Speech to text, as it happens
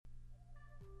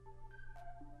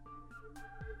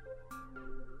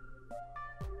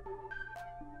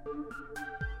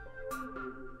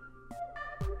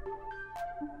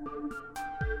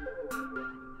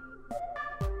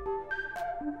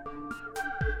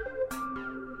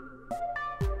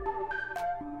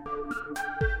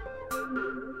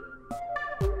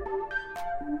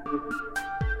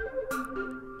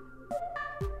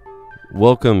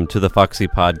Welcome to the Foxy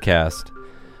Podcast,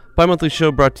 bi-monthly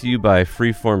show brought to you by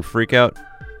Freeform Freakout.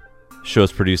 The show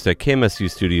is produced at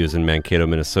KMSU Studios in Mankato,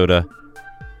 Minnesota.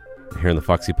 Here in the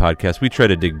Foxy Podcast, we try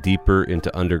to dig deeper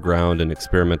into underground and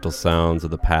experimental sounds of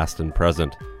the past and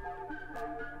present.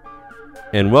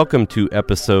 And welcome to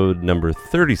episode number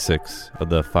 36 of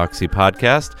the Foxy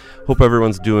Podcast. Hope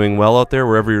everyone's doing well out there,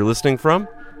 wherever you're listening from.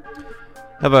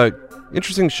 Have a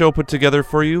interesting show put together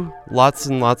for you. Lots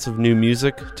and lots of new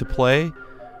music to play.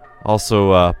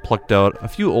 Also plucked out a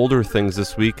few older things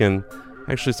this week, and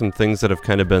actually some things that have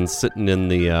kind of been sitting in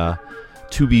the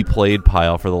to-be-played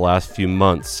pile for the last few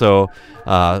months. So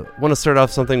want to start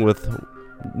off something with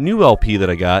new LP that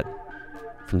I got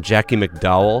from Jackie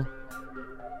McDowell,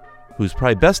 who's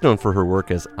probably best known for her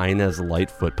work as Inez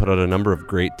Lightfoot. Put out a number of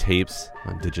great tapes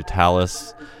on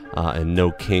Digitalis and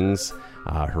No Kings.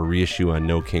 Her reissue on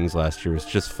No Kings last year was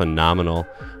just phenomenal.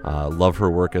 Love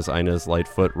her work as Inez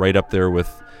Lightfoot, right up there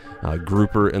with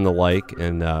Grouper and the like,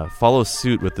 and follows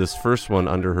suit with this first one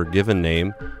under her given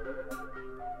name.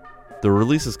 The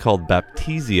release is called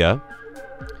Baptisia,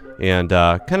 and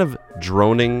kind of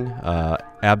droning,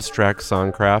 abstract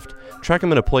songcraft. Track I'm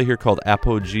going to play here called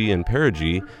Apogee and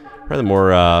Perigee, probably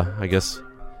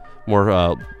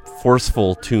more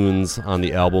forceful tunes on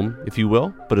the album, if you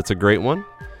will, but it's a great one.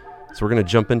 So we're going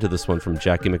to jump into this one from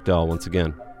Jackie McDowell once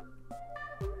again.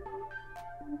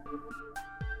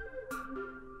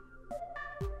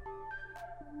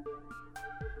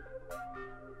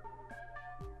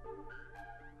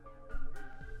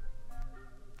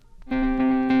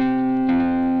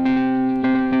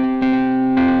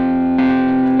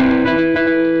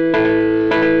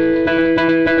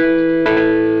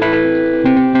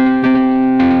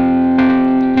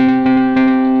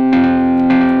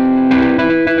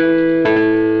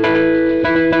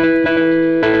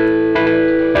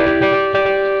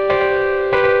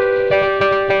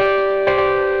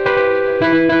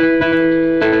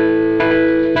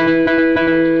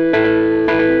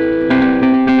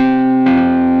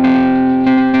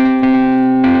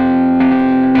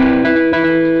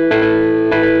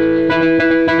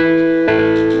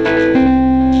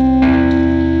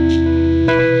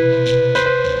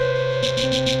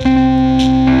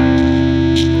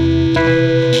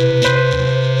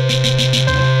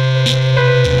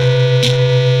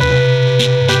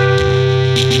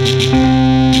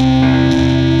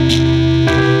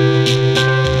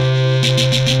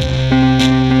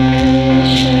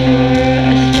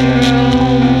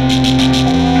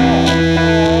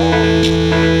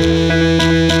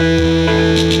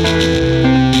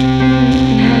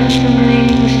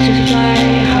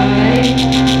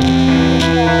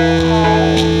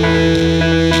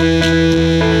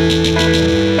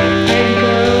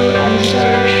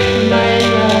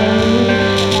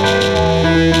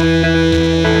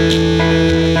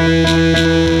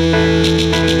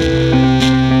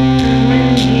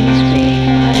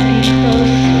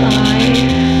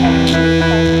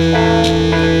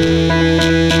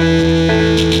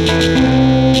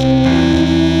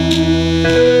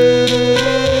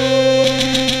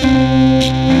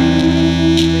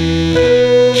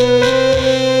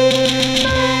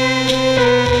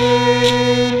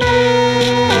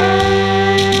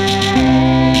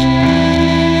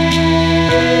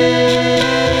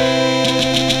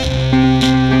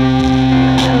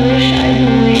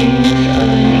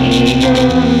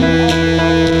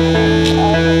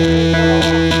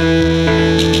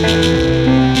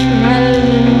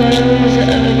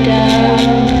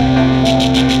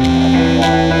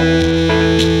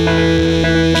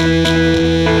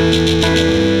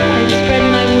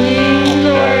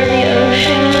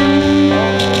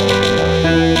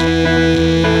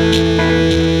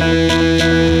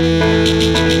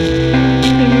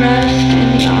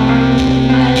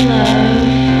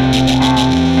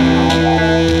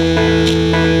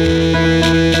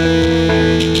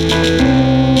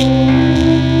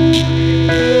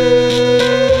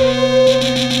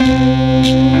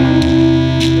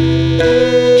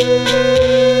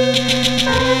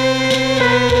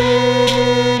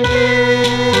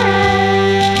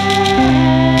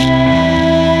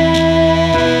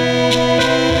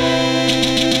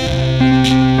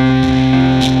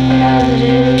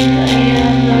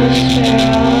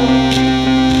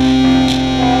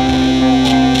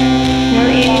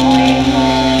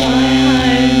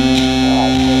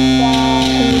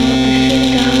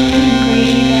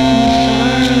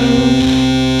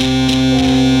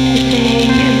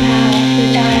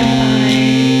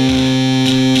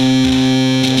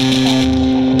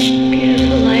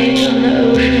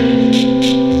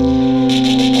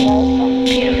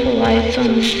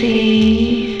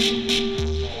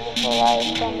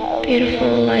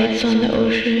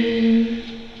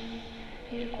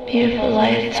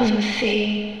 lights on the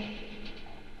sea.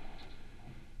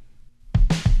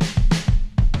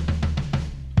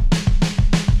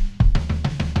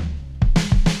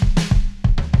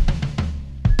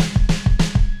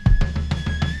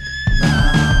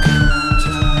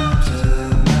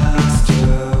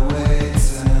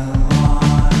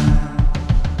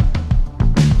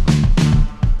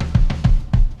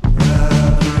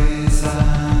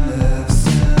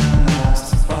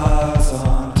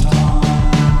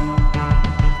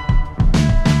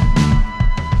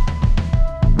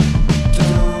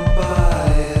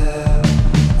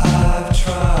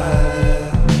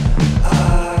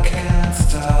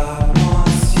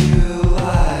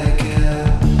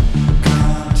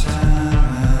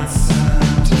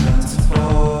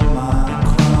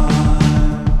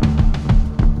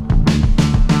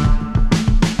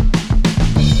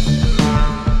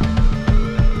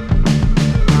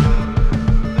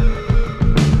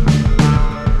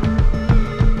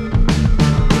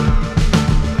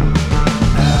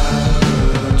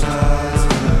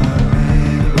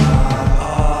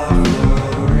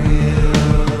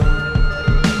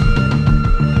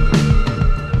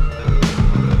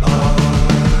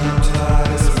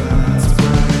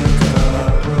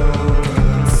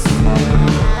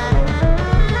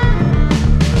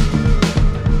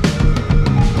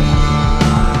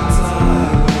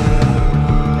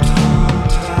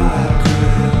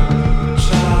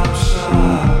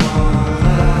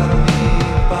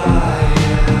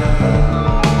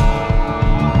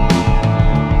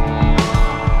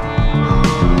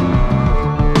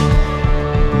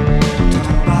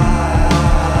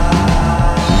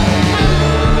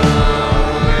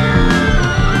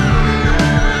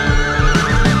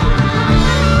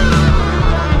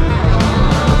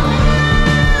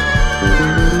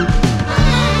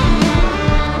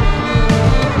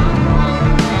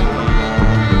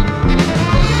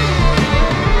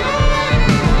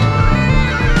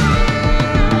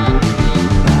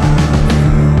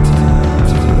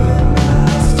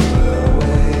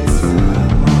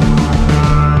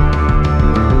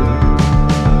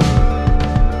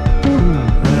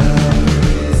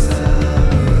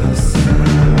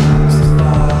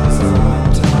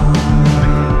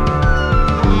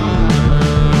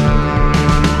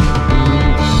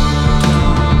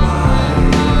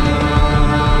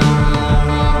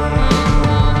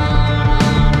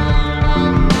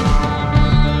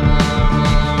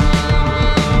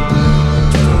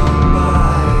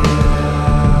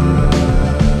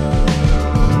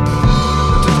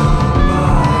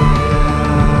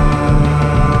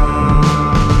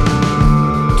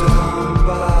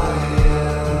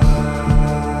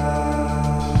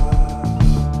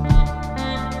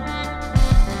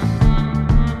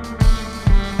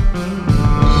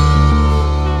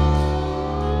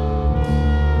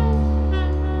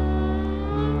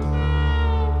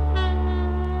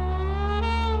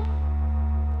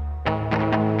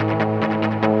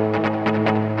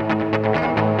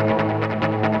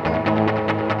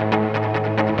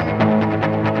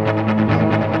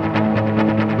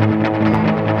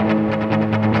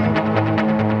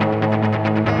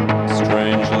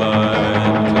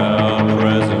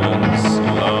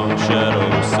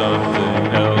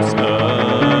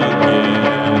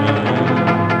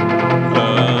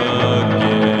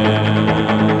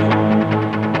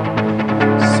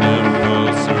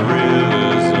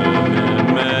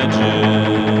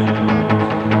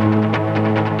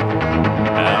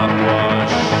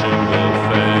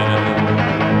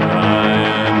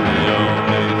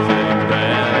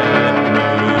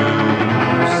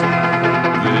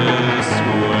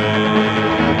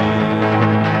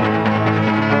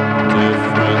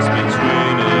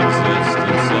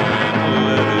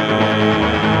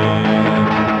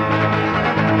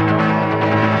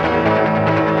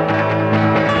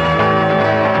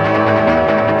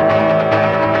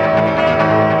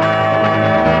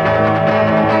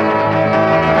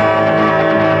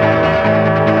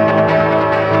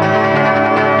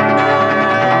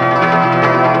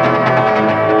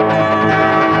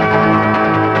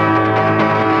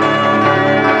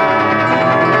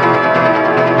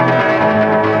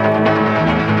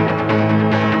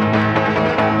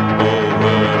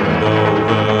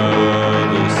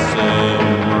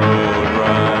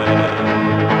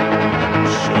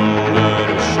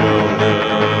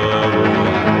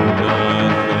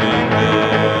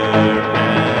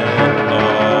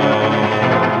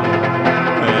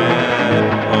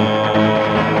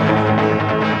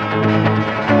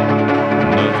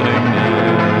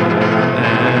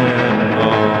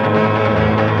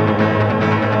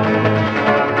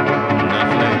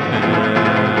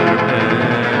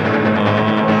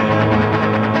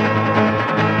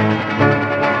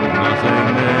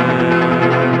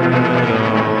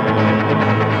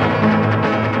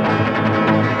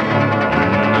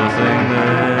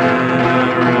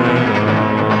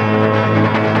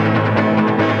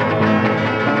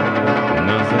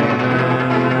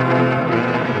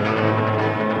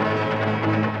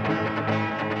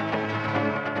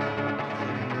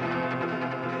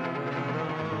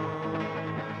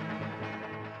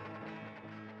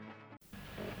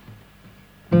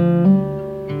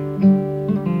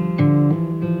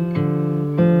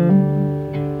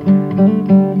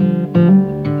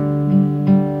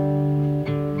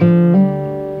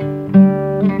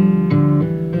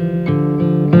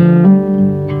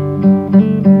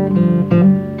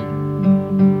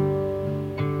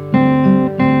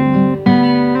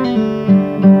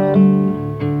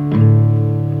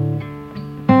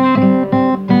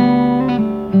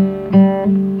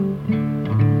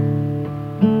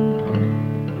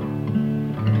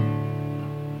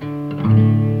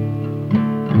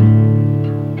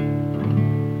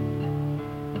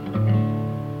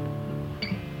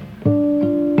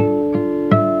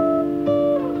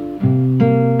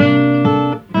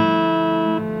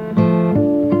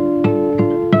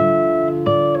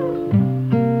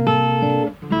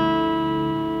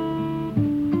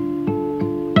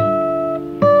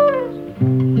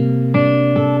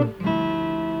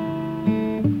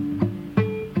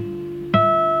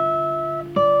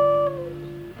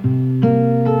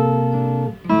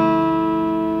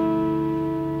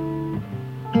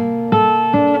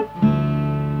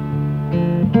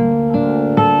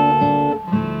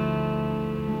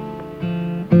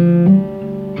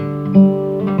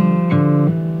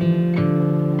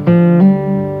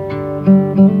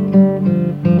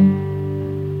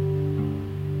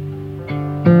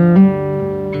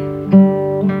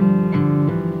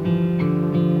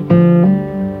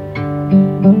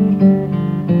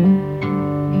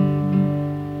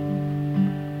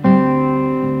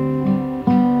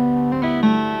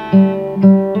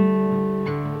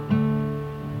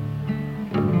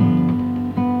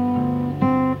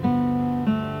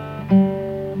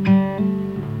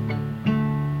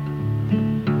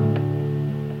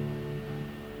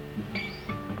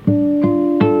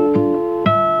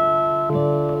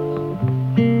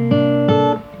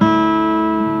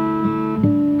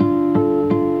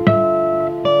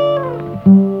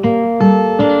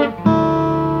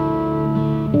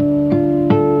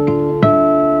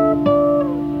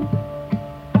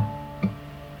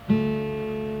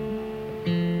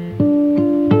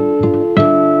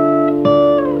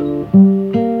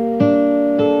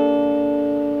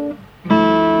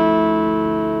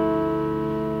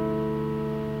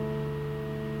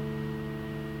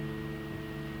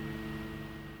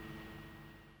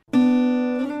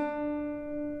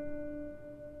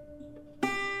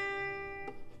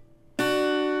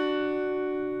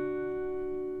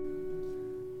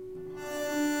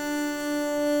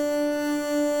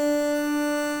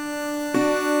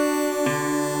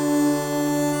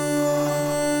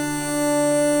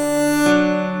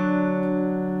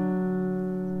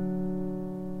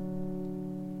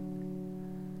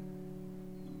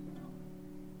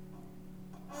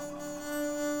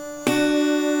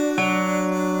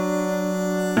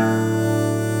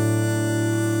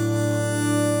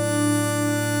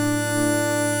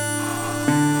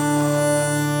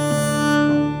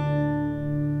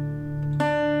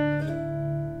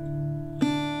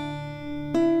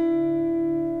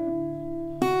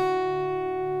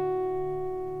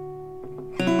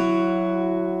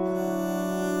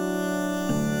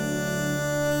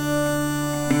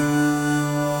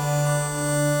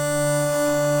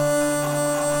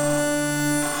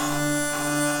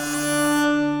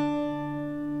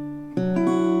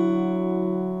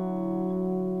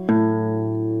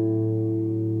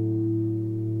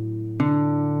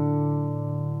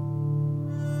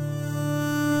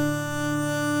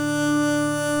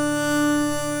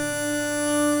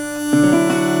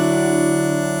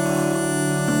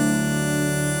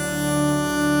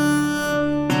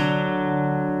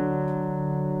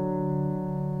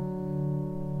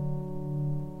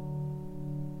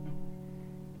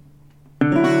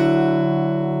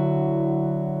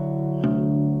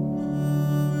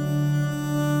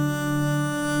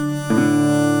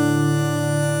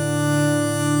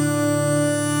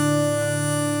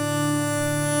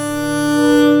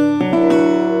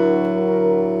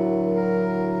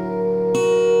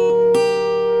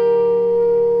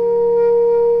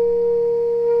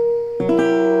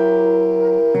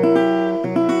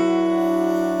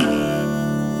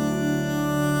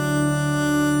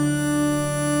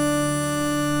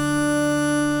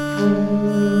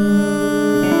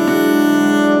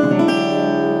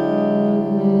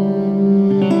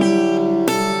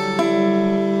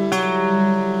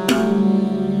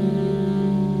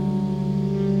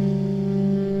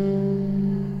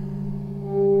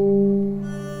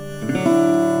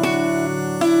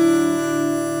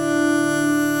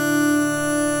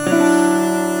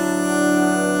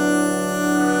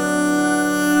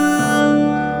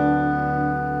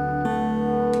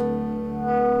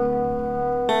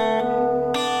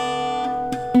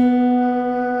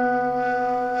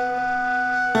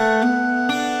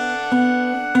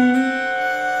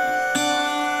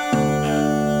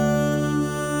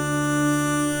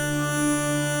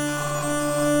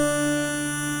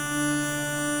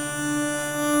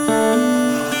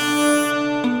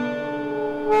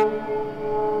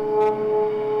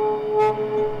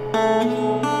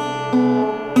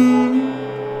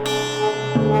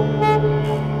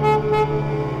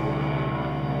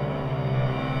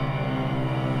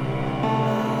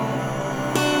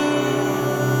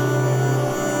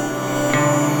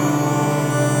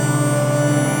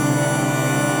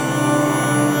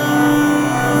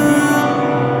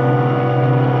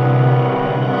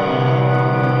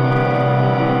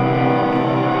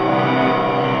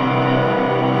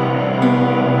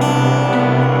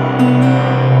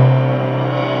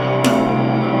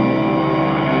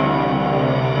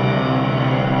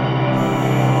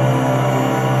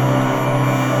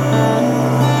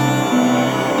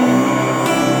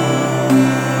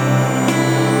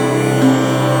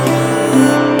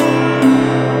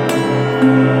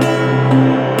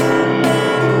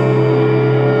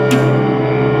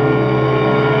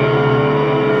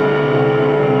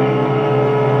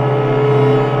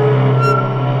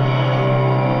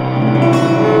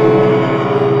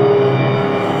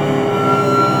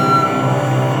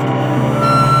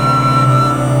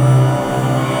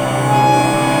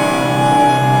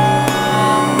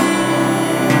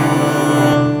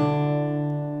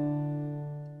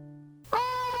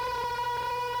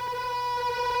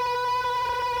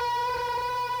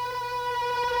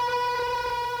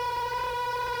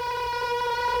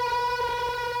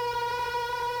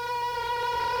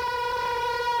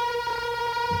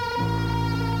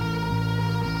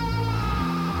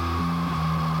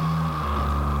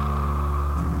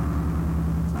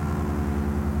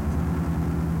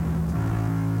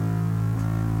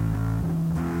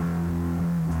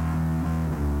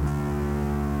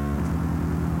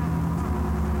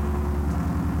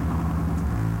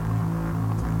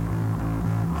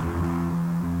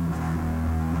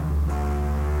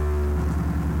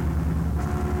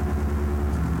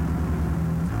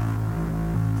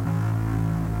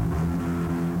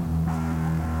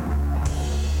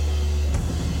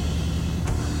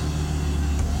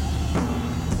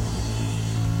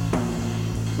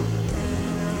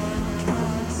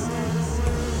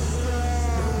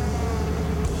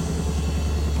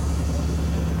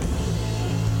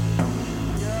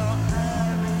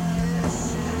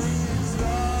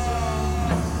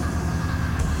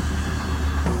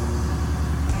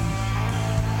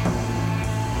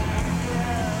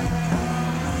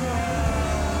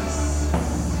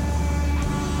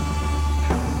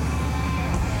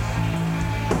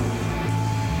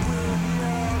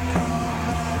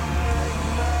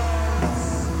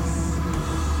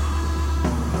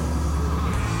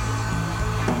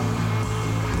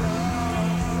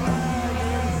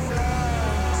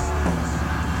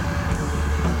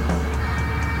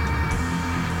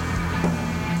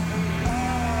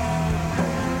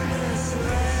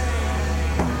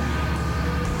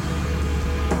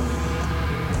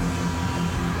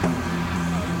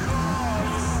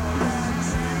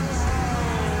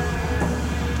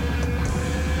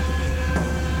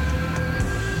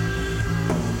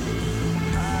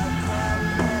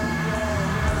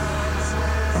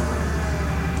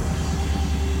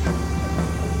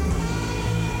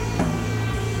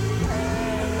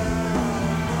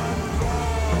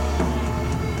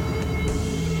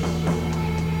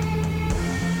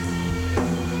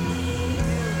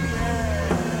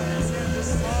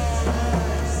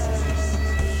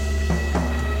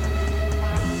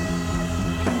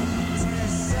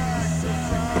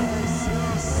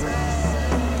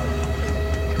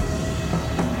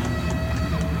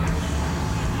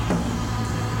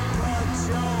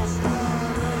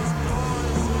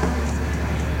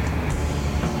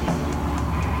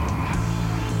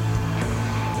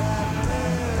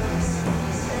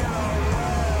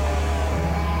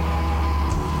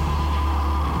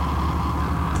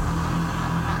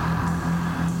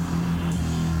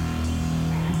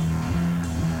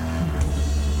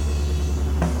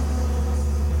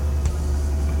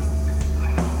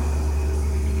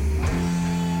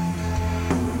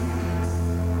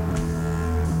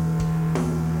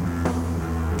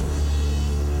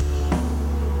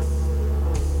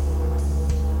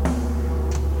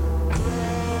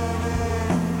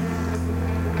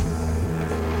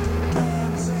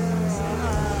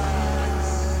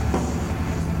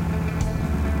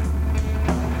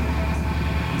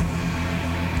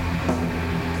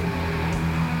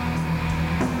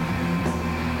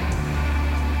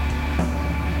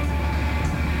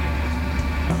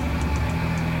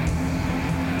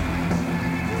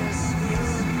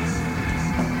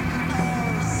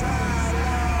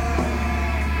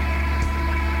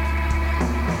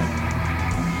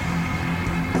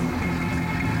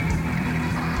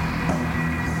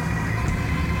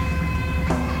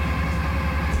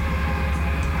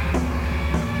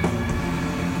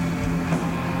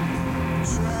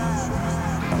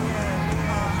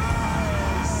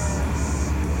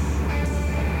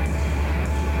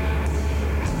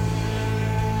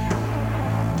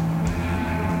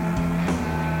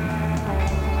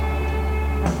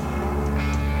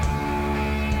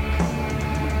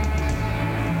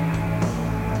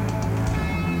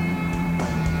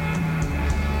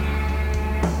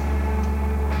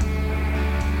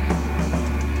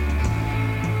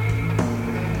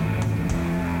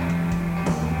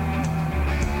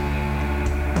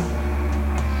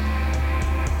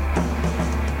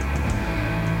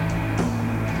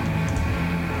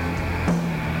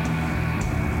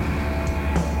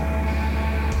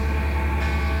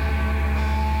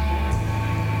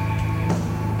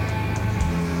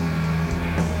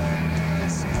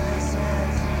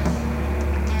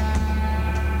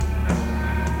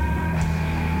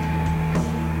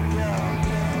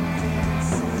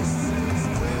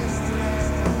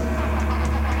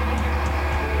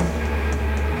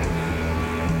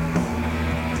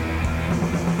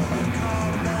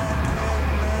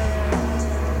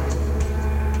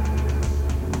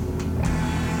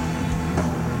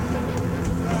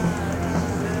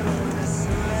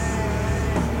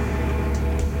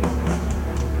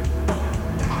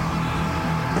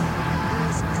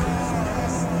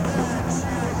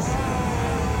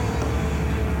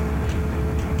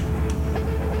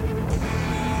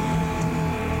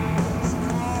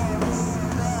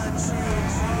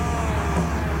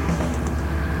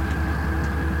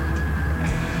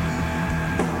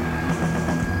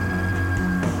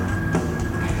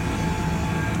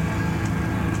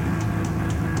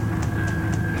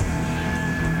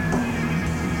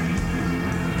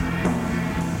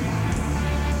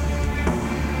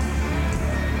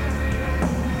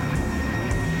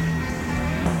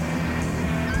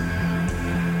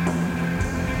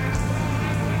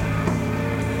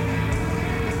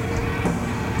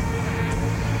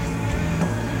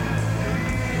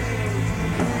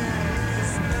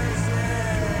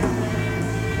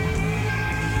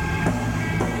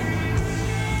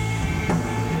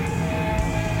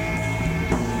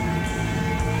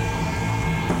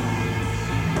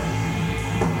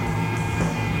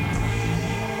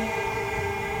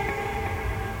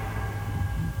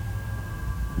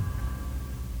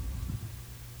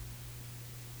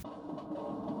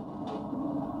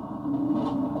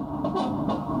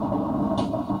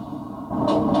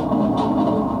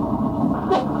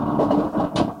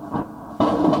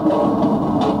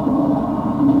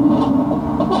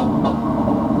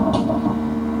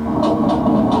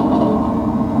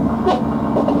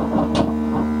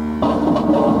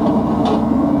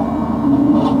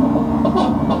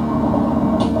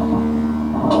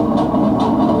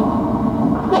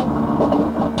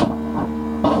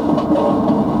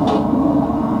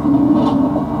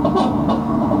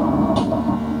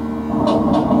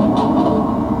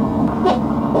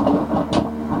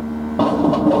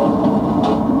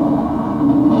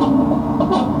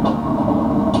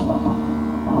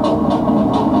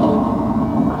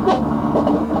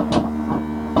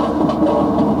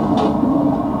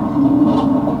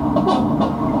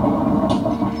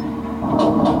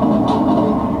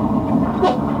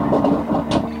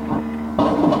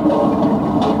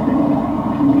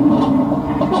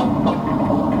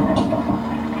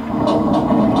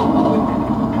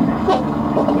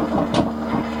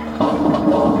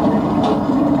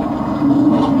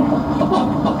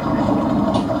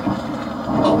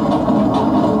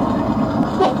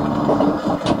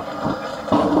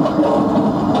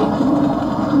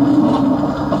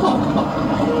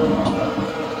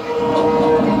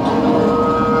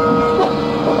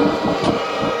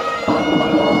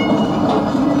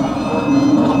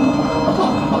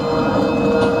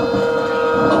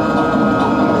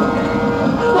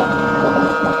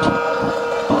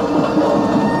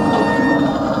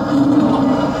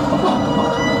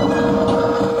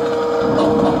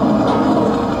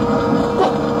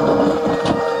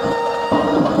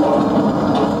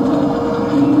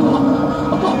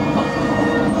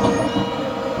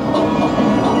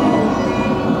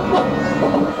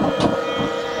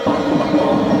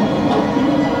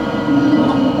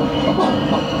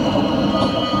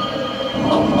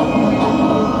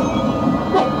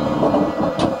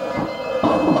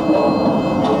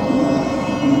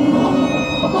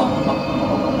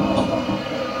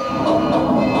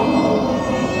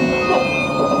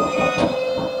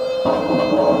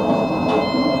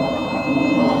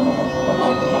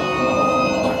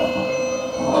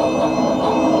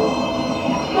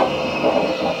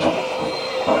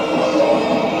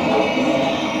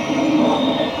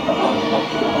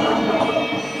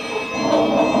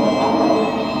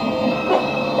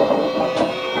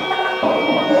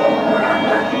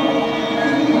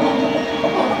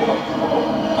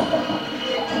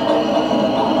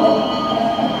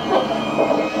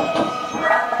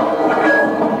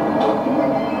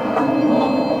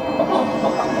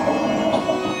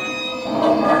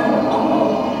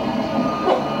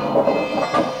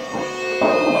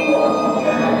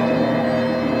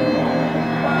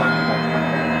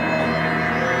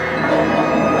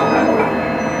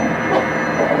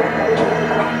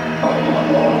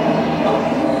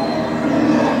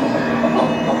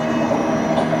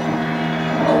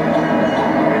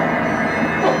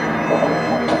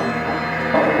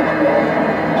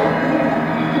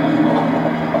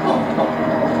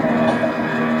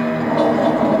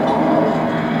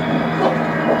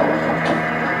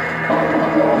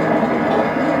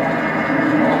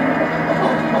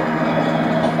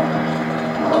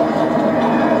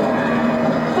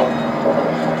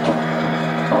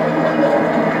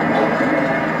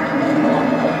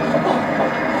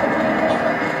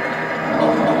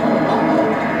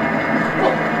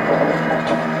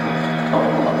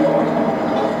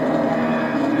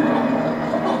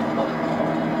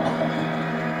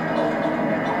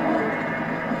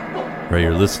 Right,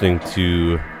 you're listening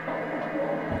to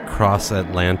a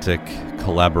cross-Atlantic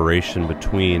collaboration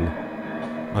between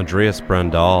Andreas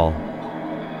Brandal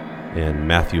and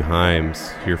Matthew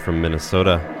Himes here from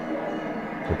Minnesota.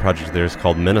 The project there is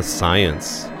called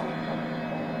Meniscience.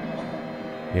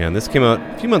 And this came out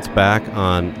a few months back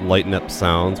on Lighten Up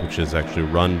Sounds, which is actually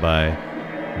run by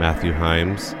Matthew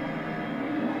Himes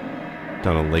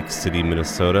down in Lake City,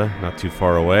 Minnesota, not too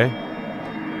far away.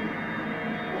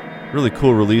 Really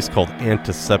cool release called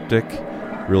Antiseptic,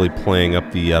 really playing up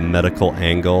the medical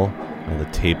angle. The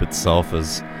tape itself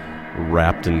is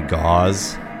wrapped in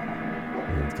gauze.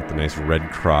 And it's got the nice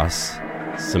Red Cross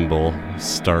symbol,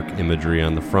 stark imagery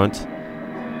on the front.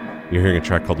 You're hearing a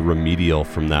track called Remedial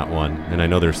from that one, and I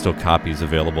know there's still copies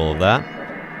available of that.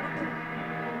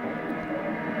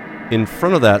 In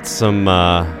front of that, some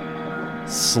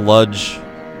sludge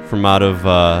from out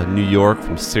of New York,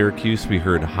 from Syracuse. We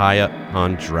heard High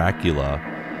on Dracula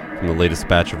from the latest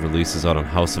batch of releases out on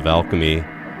House of Alchemy.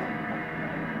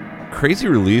 Crazy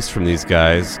release from these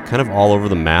guys, kind of all over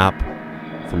the map,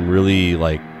 from really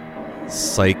like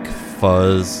psych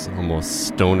fuzz, almost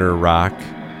stoner rock,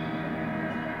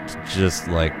 to just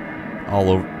like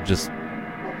all over, just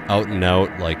out and out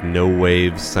like no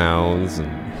wave sounds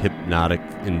and hypnotic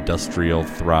industrial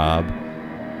throb.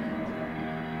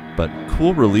 But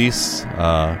cool release,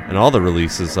 and all the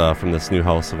releases from this new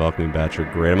House of Alchemy batch are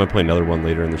great. I'm going to play another one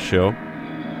later in the show.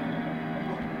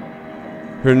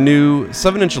 Her new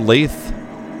 7-inch lathe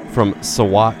from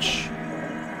Sawatch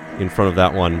in front of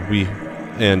that one.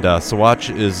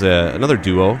 Sawatch is another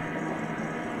duo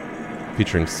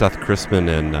featuring Seth Crispin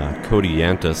and Cody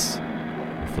Yantis,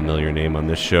 a familiar name on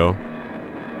this show.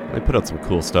 They put out some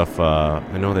cool stuff.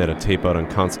 I know they had a tape out on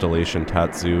Constellation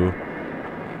Tatsu.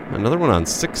 Another one on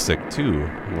Sick Sick, too,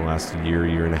 in the last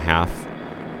year and a half.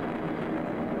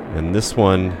 And this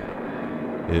one,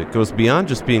 it goes beyond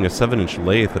just being a 7-inch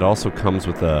lathe. It also comes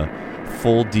with a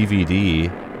full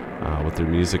DVD with their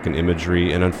music and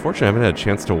imagery. And unfortunately, I haven't had a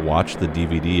chance to watch the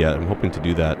DVD yet. I'm hoping to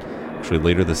do that actually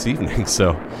later this evening,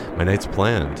 so my night's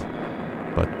planned.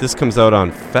 But this comes out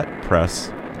on Fet Press,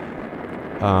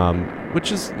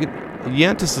 which is...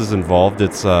 Yantis is involved.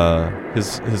 It's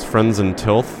his friends in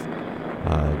Tilth.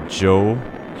 Joe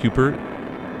Hupert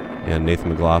and Nathan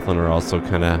McLaughlin are also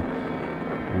kind of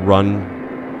run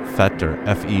FET or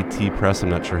F-E-T Press. I'm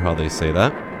not sure how they say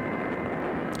that.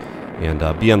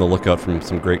 And be on the lookout for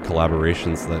some great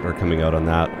collaborations that are coming out on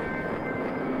that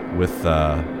with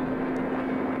The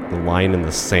Line in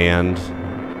the Sand.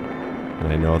 And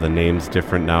I know the name's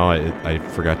different now. I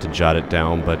forgot to jot it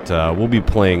down, but we'll be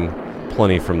playing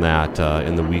plenty from that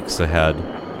in the weeks ahead.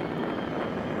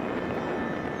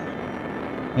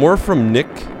 More from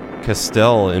Nick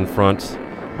Castell in front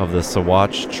of the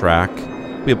Sawatch track.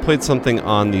 We had played something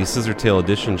on the Scissortail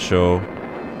Edition show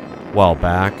a while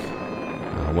back.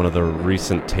 One of the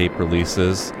recent tape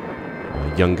releases.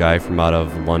 A young guy from out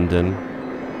of London.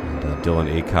 And Dylan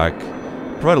Aycock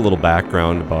provide a little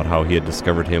background about how he had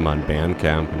discovered him on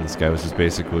Bandcamp. And this guy was just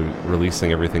basically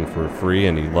releasing everything for free,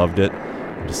 and he loved it.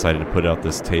 And decided to put out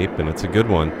this tape, and it's a good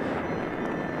one.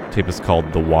 The tape is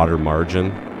called The Water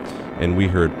Margin. And we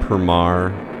heard Per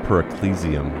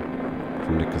Ecclesiam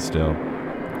from Nick Castell.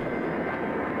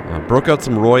 Broke out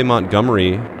some Roy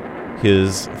Montgomery.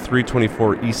 His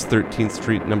 324 East 13th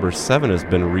Street number 7 has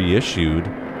been reissued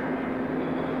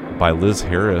by Liz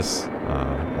Harris,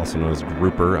 also known as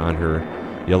Grouper, on her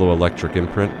Yellow Electric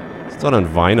imprint. It's out on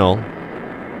vinyl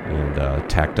and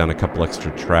tacked on a couple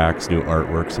extra tracks, new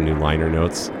artwork, some new liner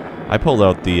notes. I pulled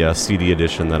out the CD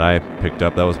edition that I picked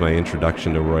up. That was my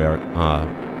introduction to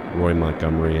Roy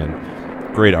Montgomery, and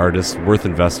great artist, worth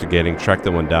investigating. Track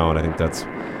that one down. I think that's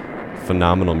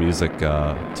phenomenal music,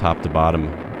 top to bottom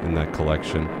in that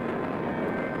collection.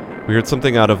 We heard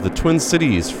something out of the Twin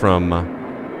Cities from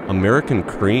American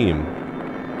Cream.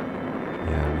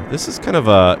 And this is kind of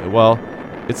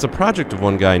it's a project of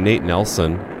one guy, Nate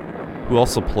Nelson, who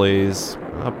also plays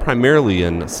primarily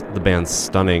in the band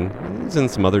Stunning. He's in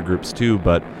some other groups too,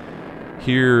 but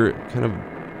here kind of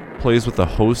plays with a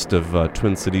host of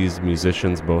Twin Cities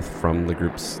musicians, both from the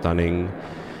group Stunning,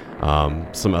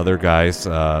 some other guys,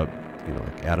 like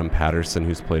Adam Patterson,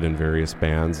 who's played in various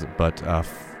bands. But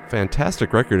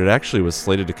fantastic record. It actually was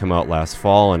slated to come out last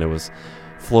fall, and it was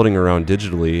floating around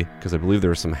digitally because I believe there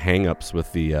were some hang-ups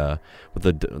with the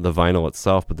vinyl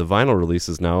itself. But the vinyl release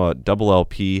is now a double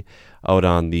LP out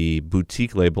on the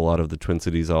boutique label out of the Twin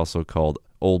Cities, also called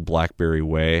Old Blackberry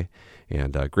Way.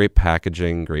 And great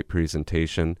packaging, great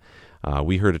presentation.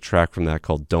 We heard a track from that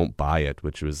called Don't Buy It,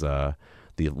 which was the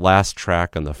last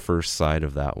track on the first side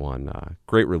of that one.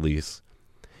 Great release.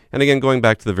 And again, going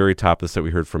back to the very top of this that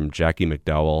we heard from Jackie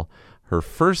McDowell, her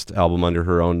first album under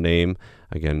her own name.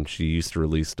 Again, she used to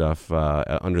release stuff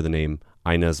under the name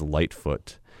Inez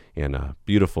Lightfoot, and a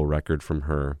beautiful record from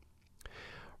her.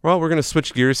 Well, we're going to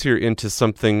switch gears here into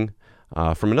something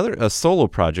from a solo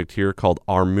project here called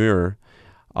Armure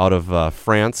out of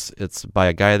France. It's by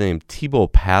a guy named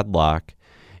Thibaut Padlock.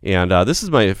 And this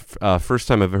is my first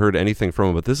time I've heard anything from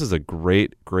him, but this is a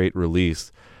great, great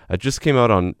release. It just came out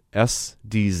on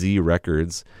SDZ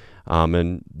Records,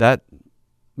 and that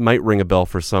might ring a bell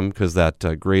for some because that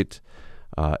great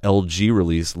LG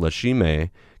release, La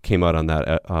Chimée, came out on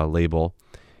that label.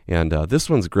 And this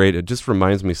one's great. It just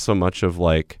reminds me so much of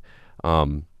like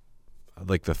the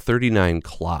 39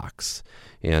 Clocks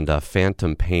and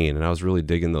Phantom Pain, and I was really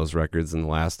digging those records in the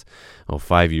last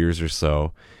 5 years or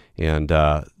so. And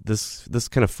this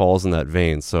kind of falls in that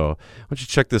vein. So why don't you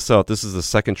check this out? This is the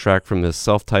second track from this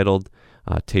self-titled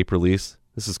tape release.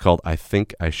 This is called I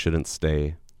Think I Shouldn't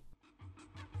Stay.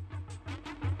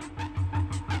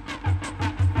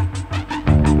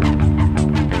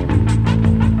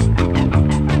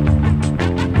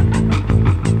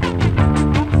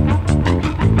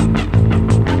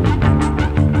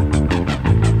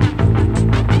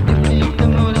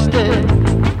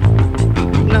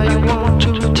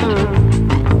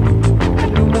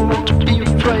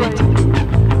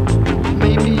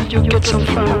 Some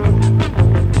fun.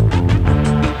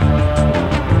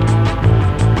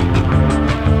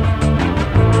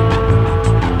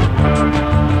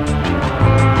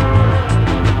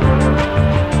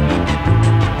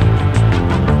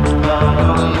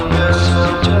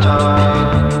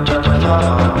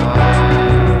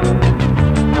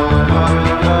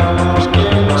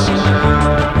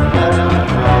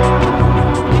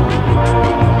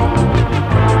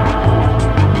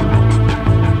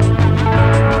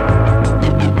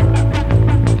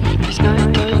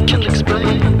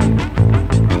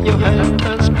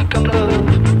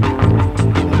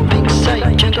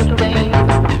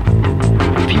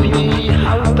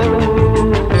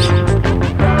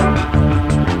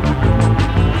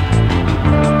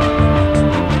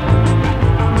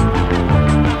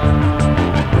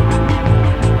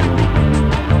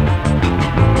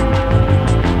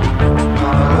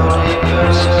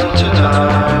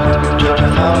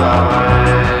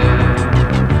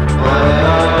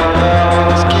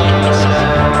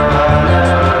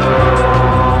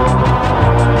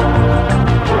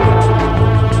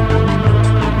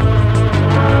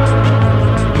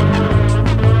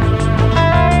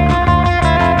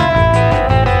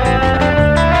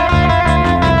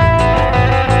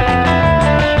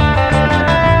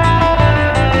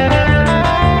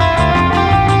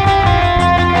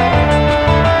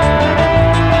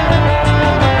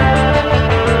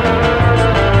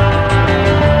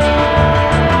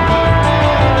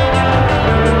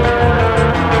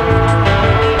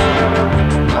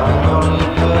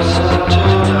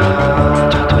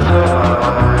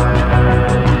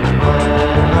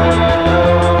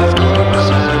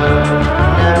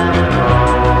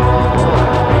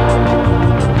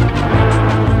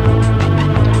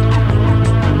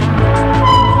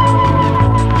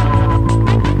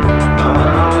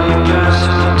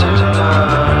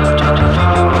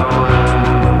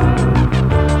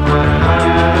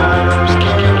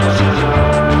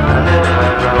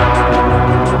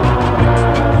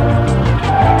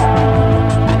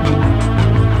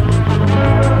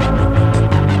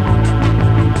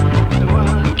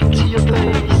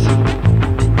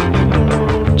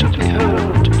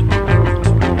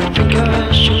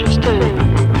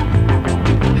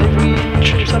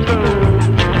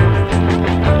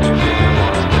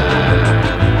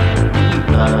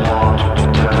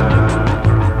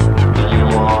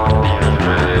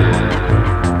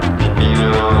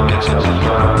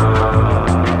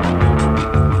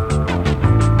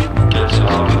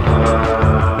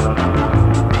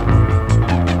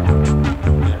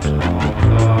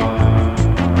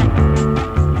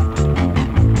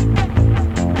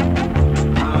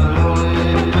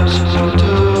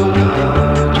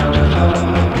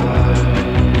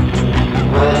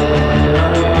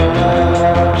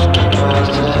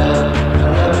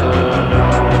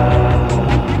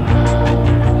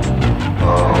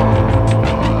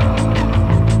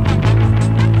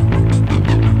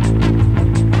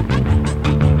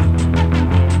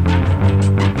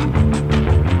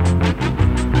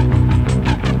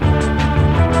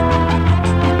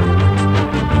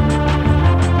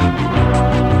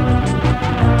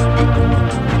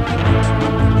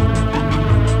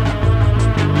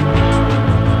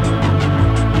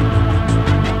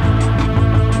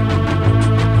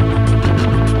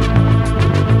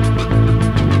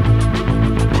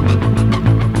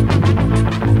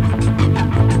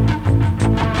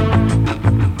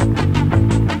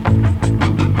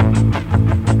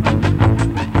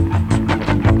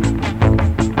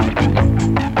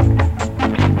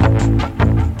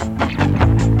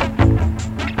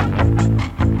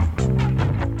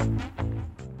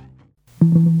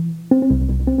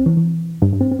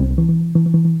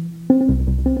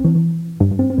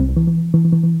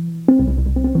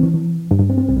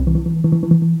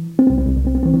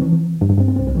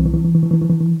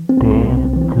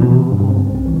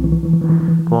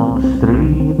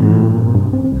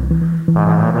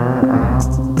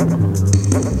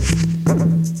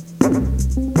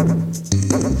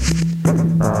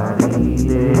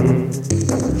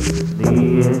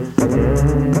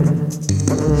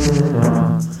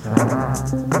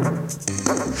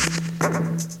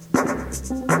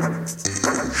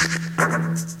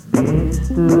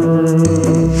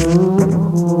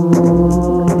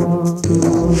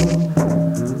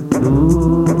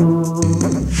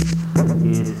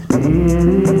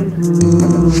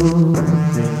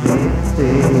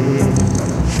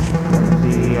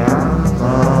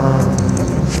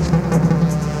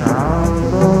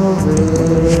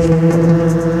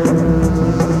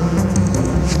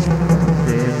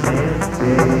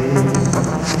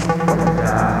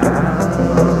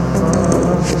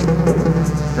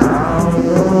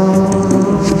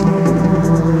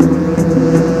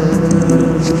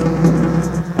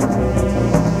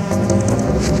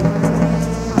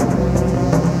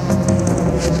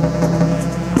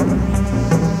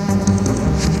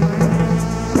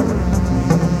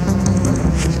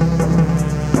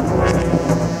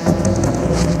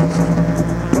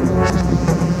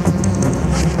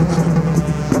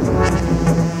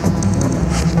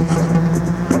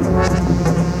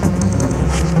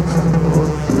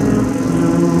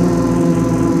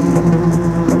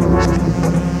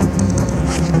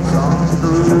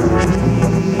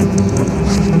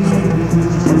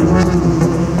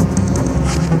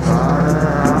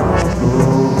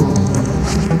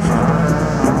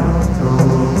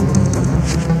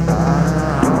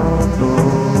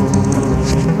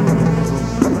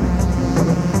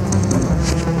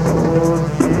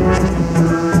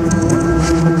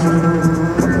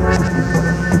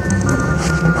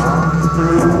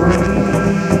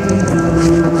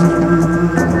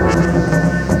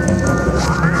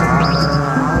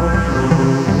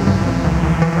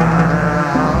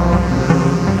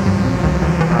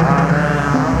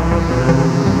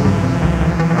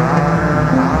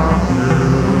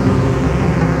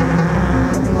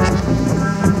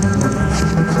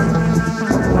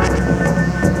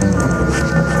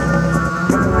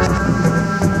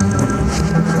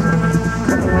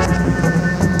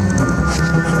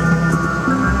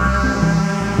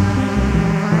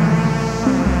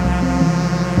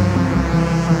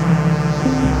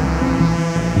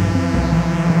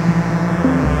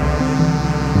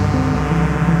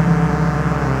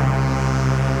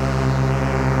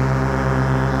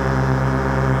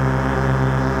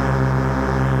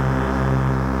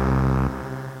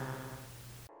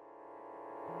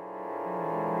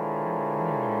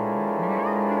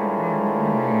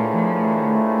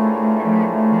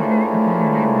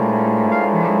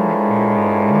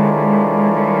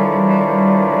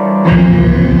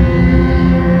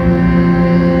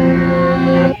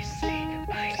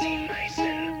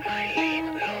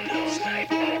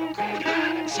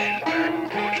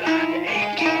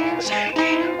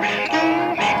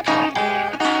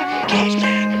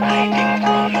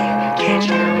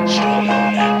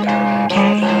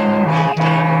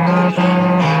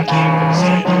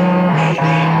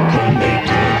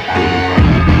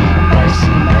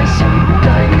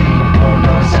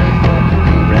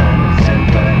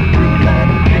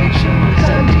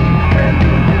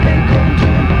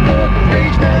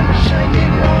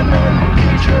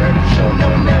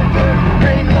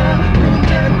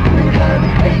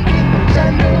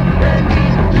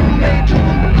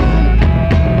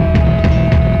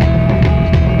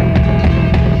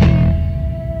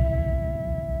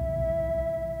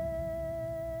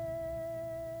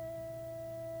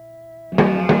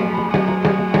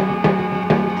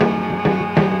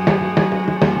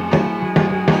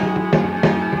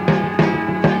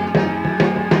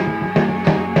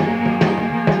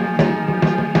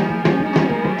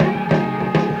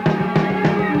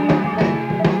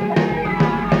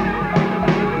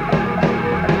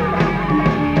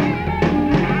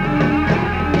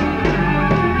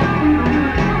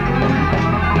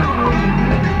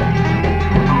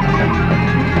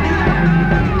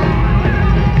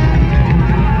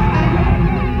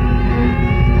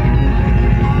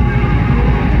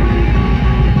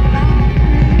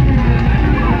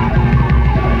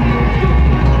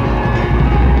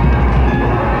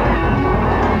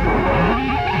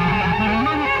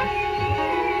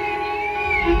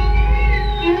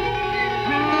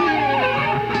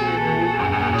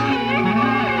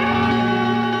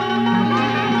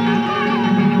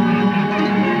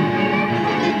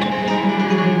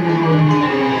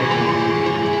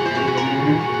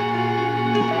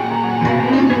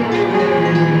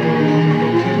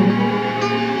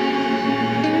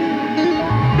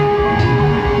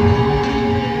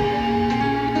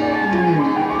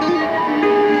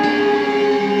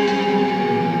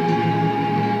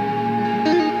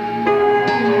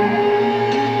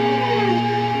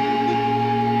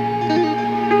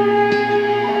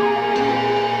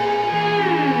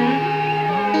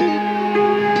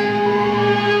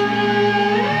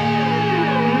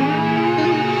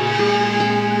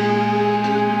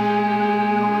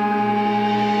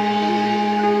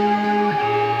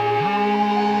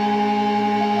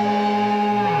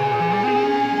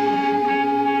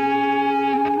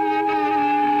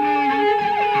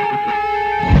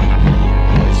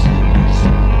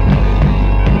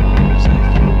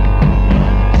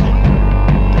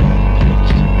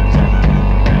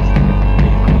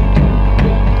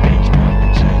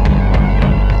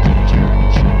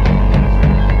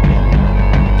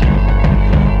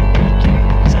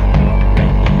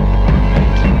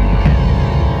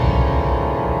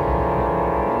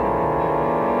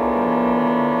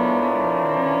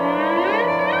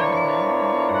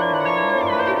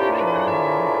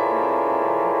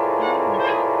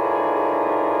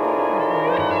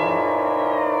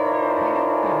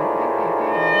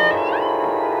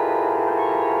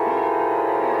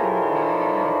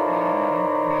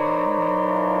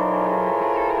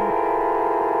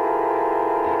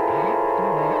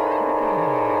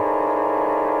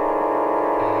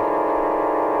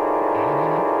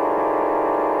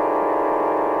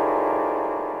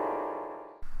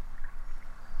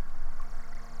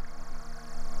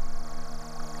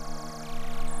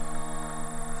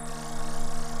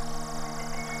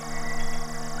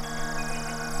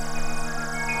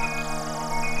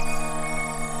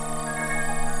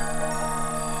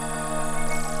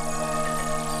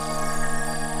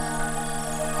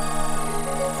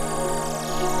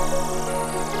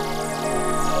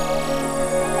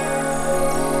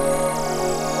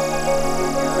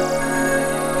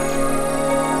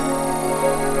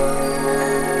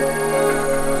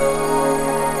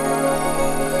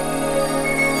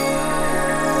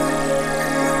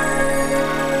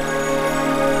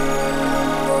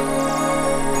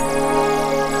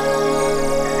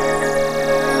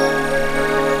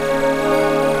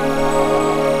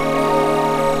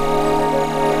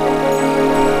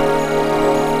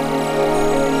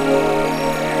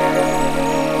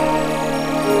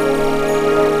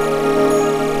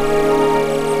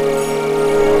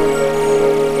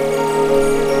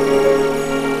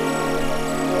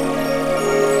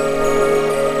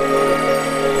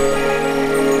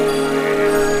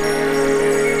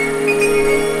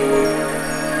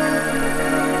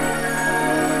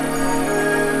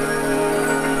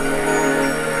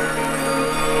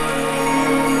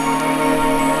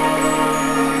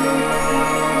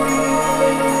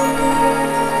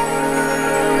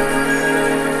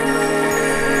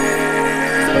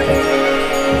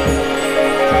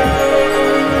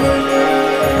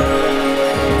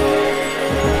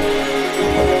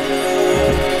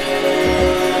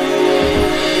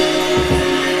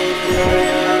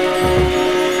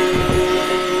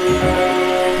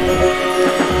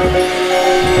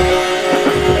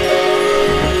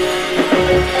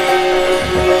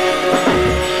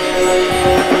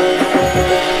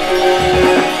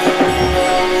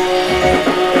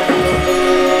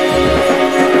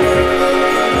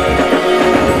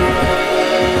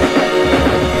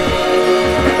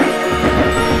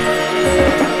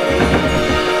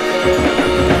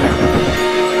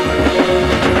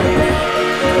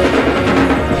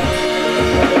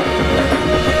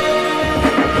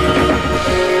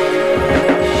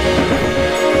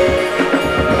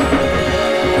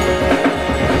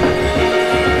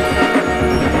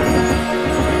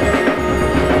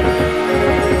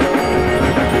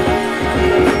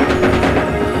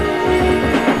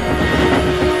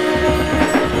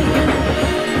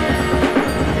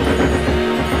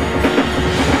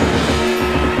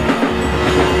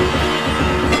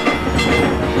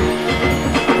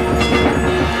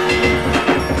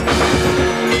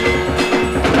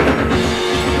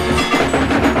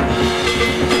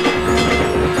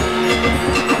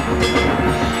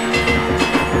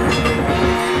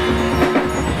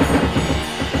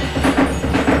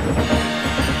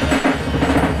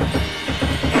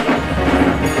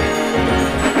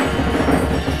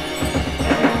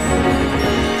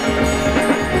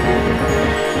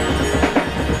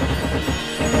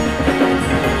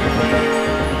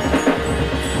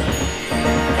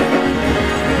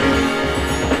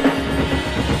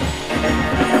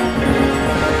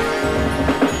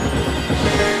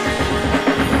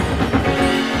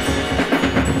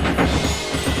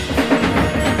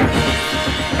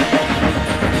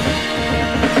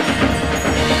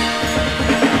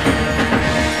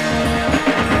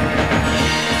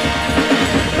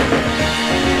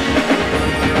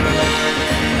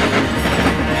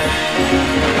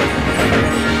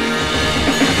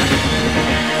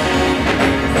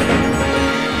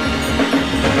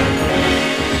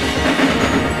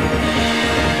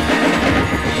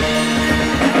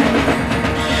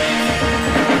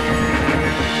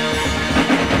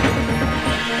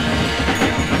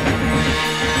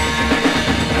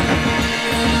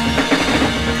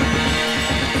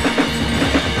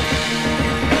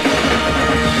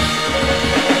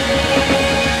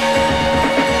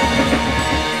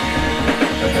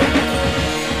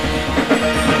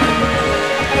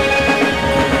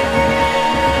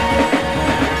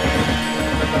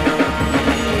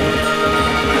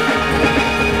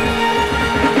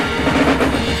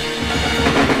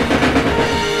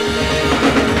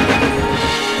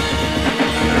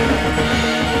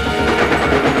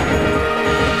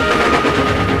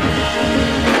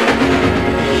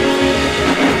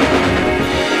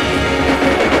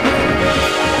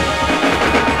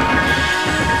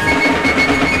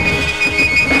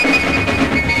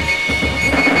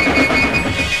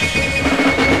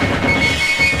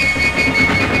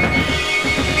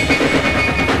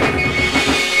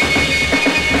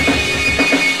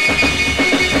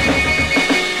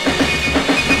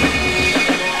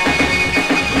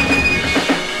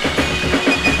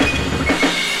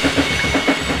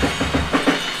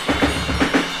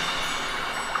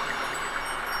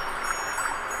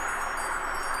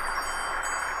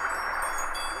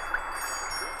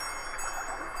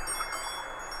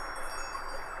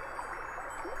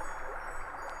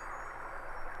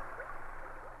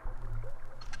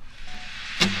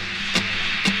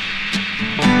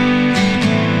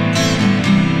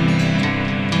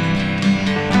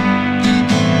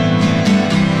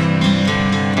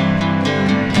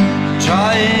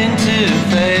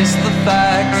 face the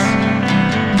facts.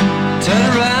 Turn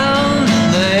around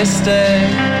and they stay.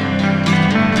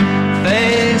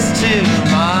 Face to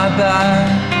my back.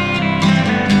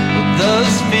 But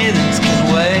those feelings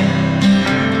can wait.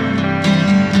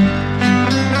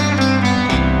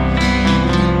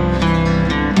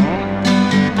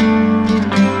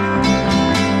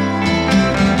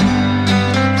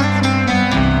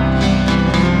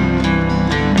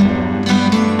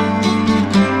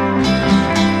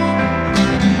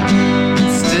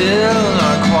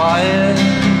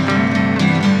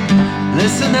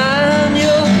 Listen and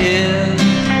you'll hear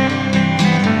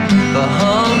the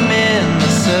hum in the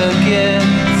circuit,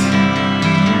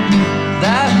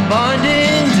 that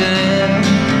binding din.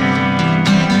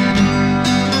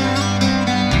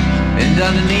 And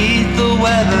underneath the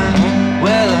weather,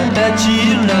 well, I bet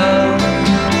you know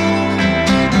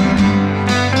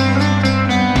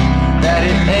that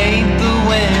it ain't the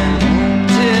wind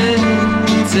till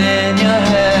it's in your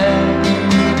head.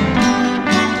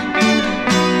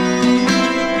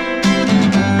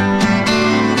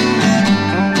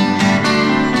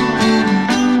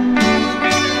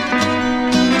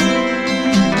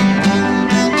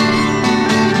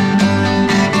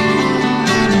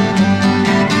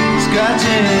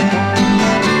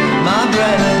 My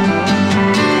breath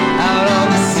out on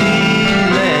the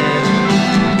ceiling,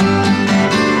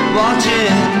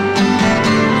 watching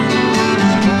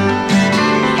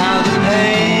how the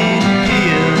pain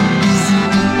heals,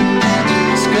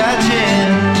 scratching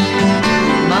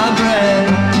my breath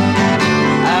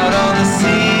out on the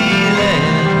ceiling,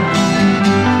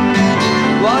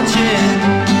 watching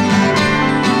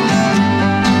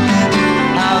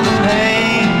how the pain.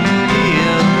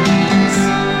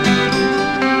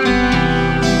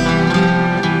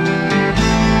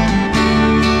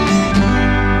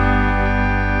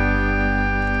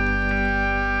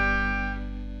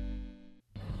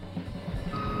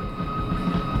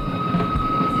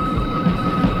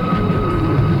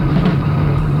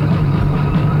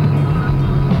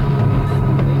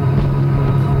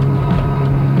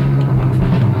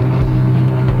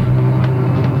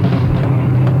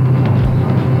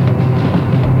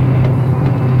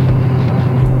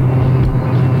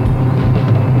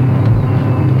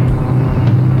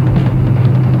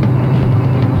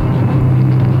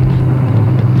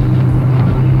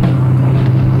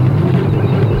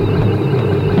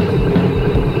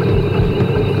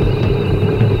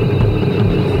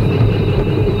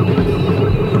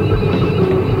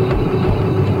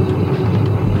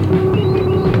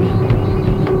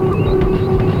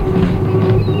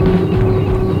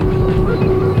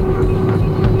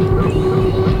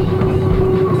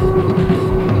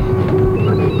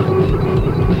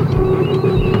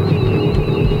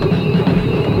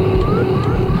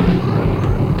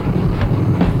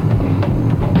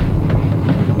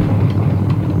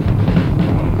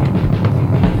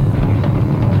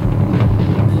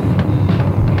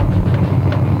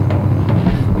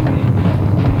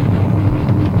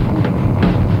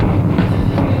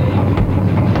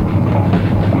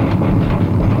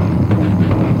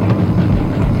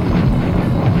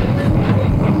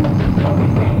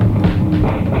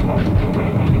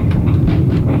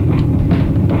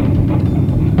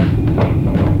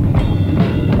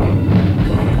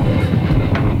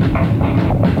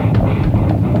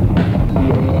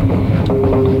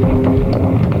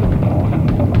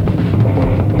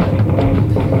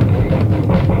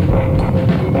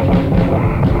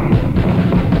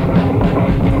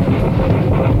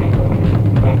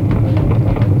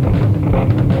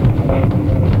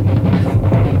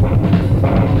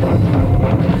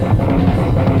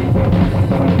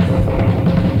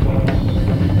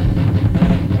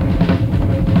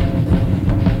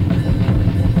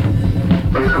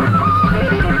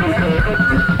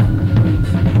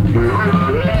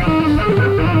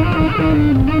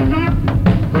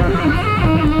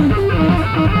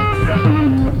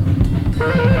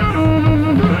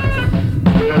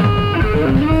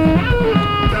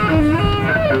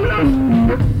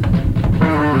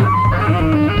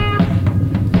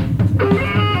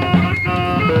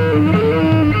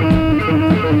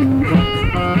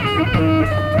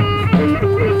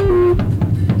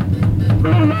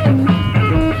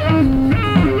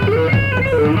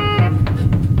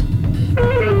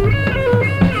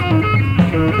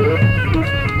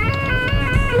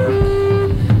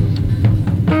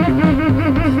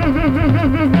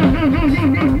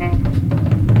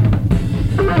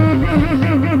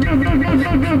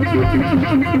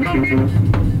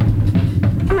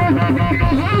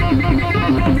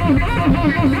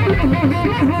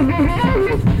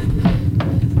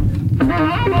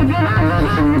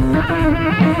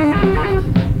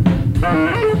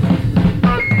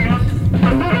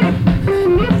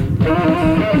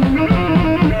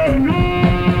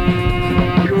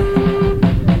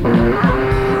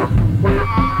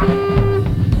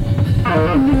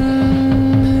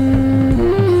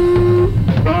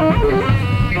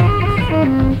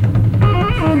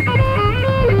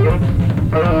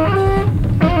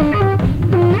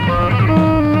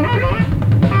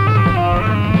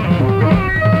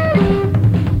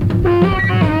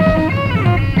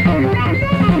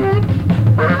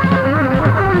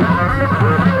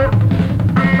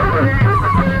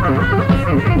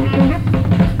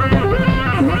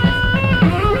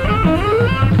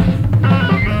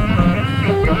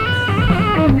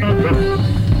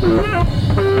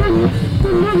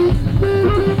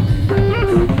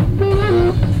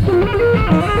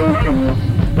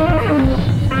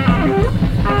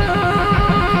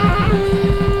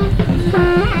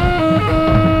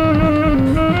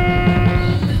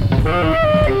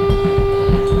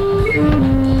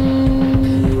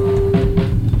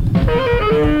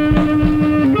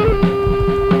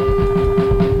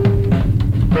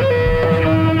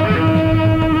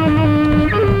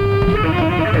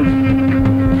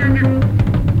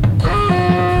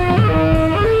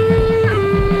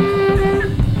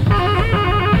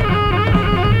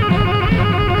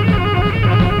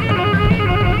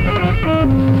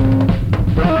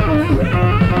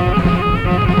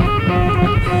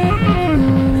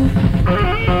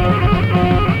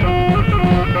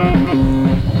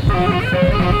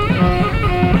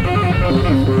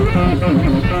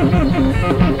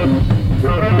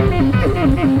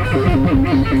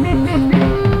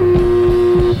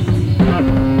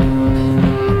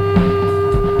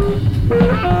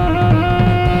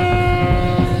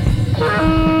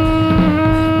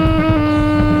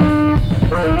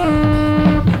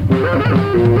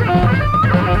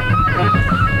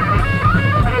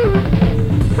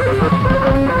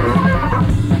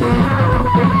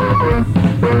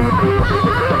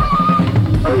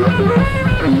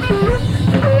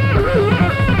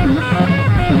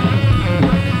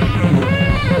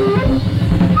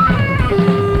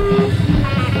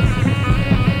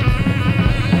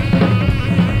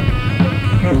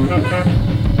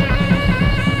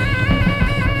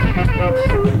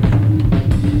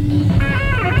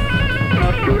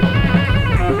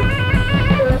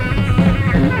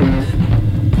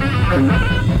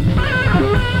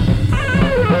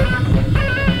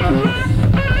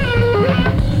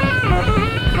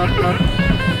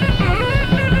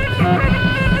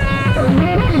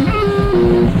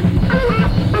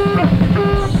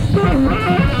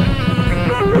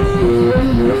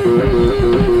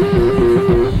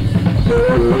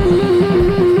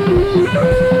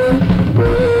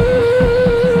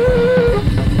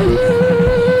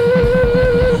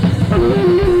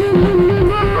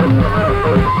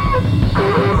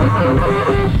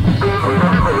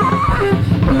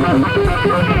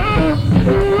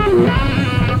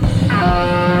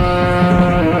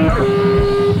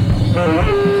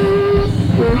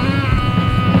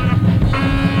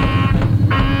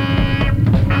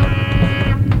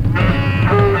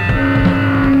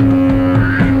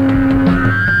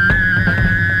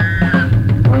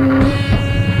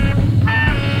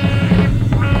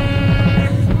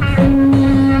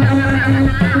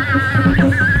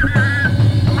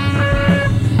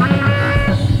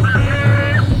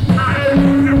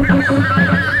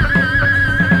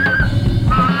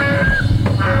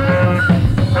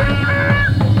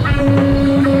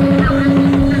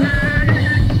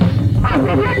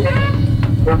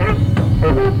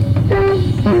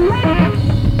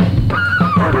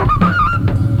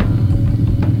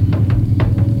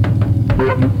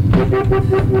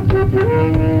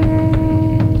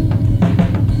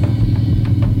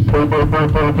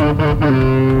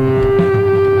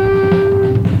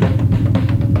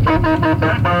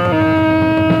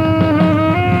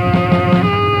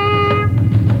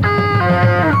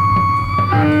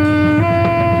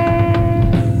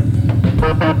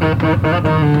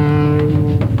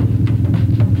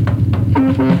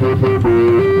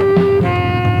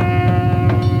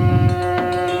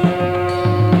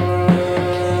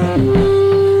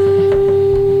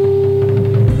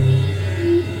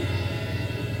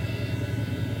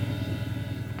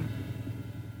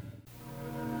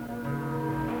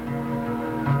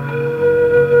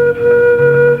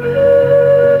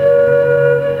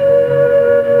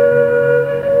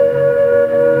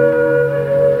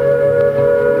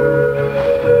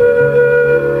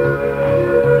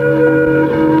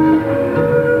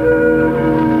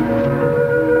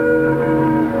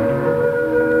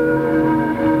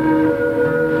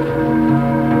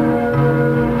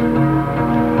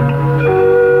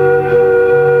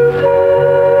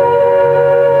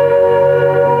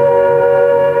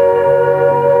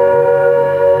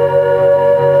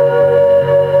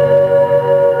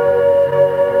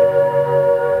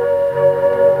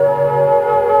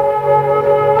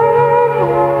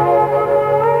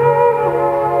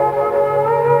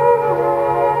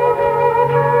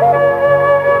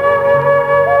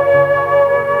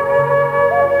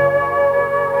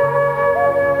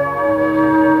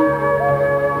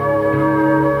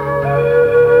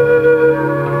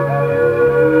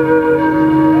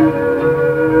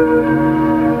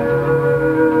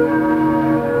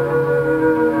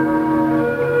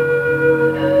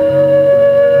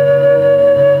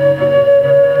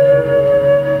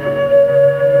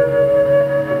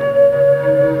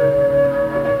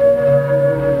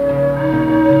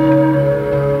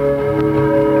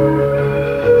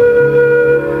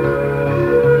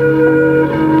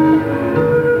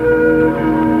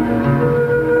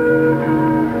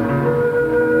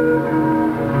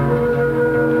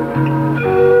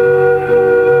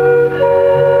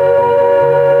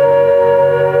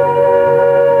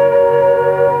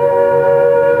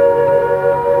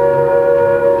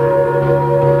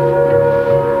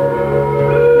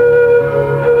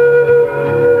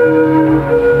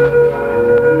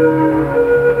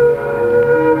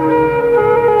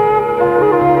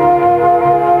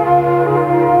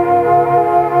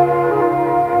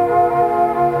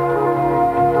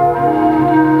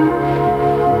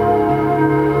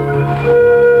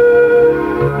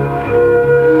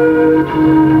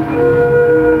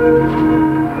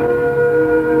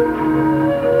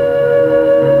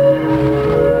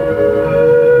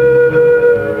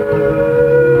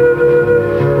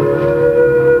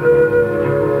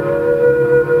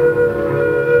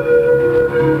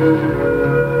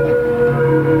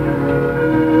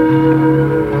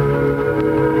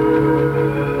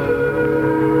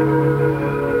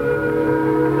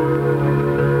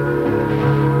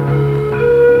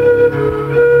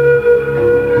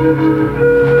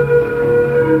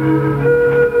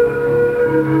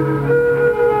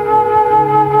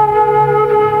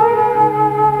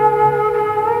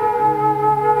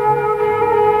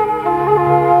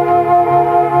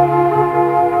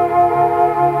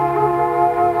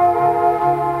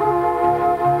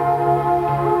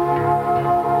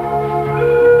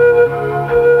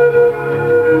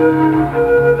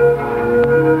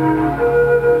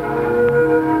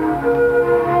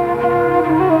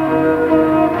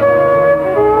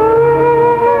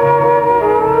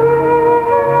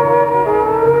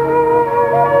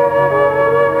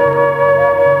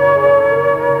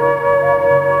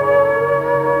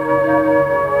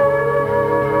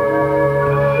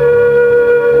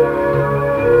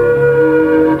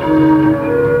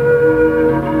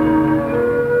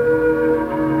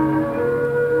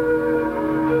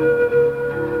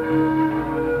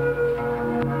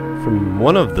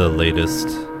 one of the latest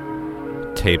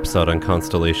tapes out on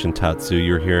Constellation Tatsu,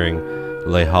 you're hearing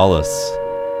Lehalis.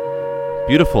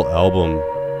 Beautiful album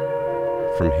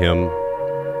from him.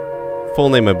 Full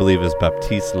name, I believe, is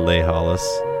Baptiste Lehalis.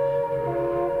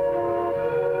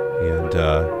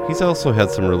 And he's also had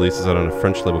some releases out on a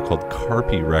French label called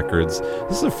Carpi Records.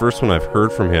 This is the first one I've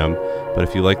heard from him, but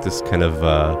if you like this kind of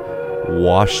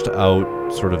washed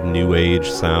out sort of new age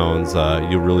sounds,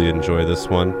 you'll really enjoy this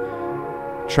one.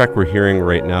 The track we're hearing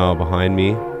right now behind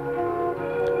me,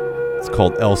 it's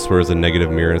called Elsewhere as a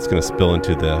Negative Mirror, and it's going to spill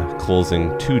into the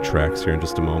closing two tracks here in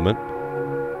just a moment,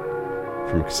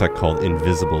 from a cassette called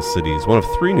Invisible Cities, one of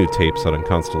 3 new tapes out on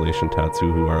Constellation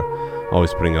Tatsu, who are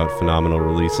always putting out phenomenal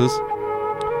releases.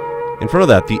 In front of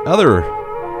that, the other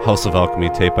House of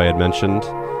Alchemy tape I had mentioned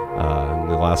in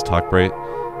the last talk break.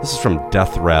 This is from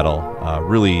Death Rattle,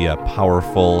 really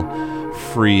powerful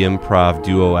free improv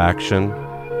duo action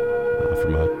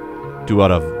from a duo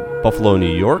out of Buffalo,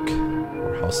 New York,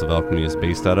 where House of Alchemy is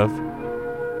based out of.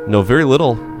 Know very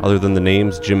little other than the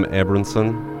names Jim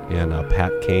Abramson and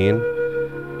Pat Kane,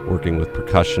 working with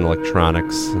percussion,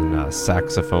 electronics, and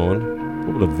saxophone. A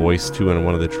little bit of voice too on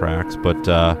one of the tracks, but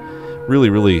really,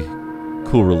 really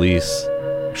cool release.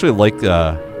 Actually like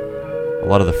a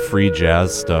lot of the free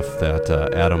jazz stuff that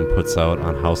Adam puts out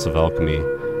on House of Alchemy.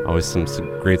 Always some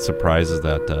great surprises.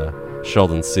 That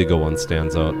Sheldon Siegel one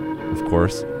stands out, of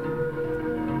course.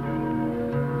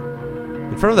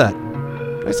 In front of that,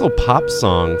 nice little pop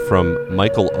song from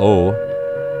Michael O.,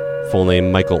 full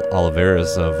name Michael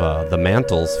Oliveras of The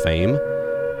Mantles fame.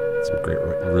 Some great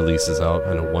releases out,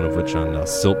 I know one of which on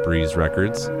Silt Breeze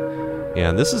Records.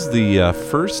 And this is the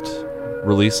first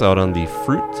release out on the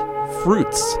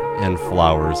Fruits and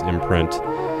Flowers imprint,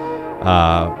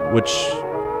 which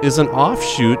is an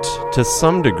offshoot to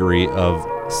some degree of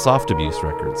Soft Abuse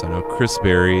Records. I know Chris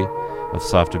Berry of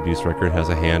Soft Abuse Record has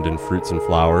a hand in Fruits and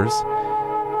Flowers,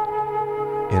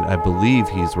 and I believe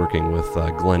he's working with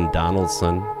Glenn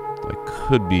Donaldson. I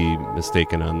could be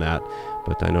mistaken on that,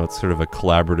 but I know it's sort of a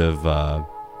collaborative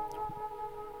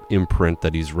imprint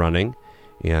that he's running,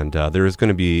 and there is going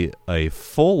to be a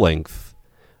full-length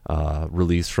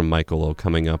release from Michael O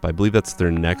coming up. I believe that's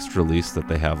their next release that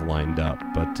they have lined up,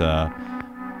 but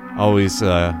always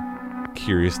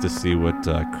curious to see what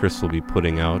Chris will be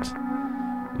putting out,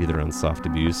 either on Soft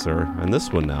Abuse or on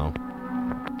this one now.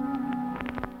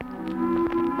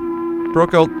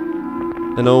 Broke out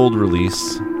an old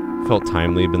release, felt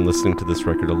timely, been listening to this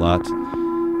record a lot.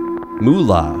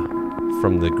 Moolah,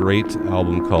 from the great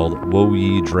album called Woe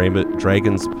Ye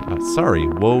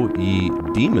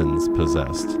Demons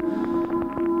Possessed.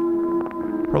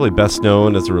 Probably best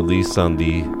known as a release on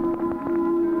the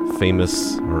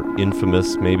famous, or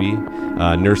infamous maybe,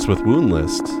 Nurse with Wound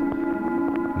List.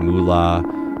 Moolah,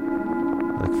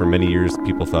 like for many years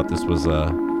people thought this was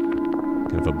a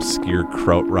kind of obscure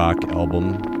krautrock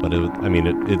album, but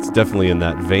it's definitely in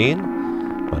that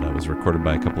vein, but it was recorded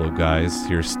by a couple of guys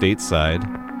here stateside,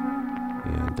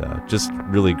 and just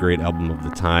really great album of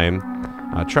the time.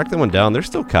 Track that one down. There's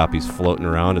still copies floating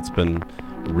around. It's been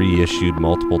reissued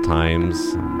multiple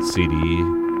times on CD,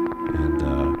 and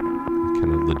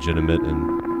kind of legitimate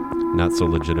and not so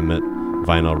legitimate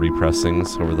vinyl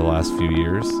repressings over the last few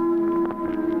years.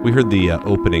 We heard the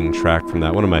opening track from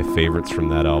that, one of my favorites from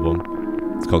that album.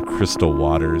 It's called Crystal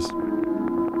Waters.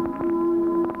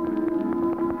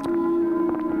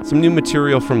 Some new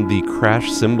material from the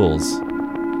Crash Cymbals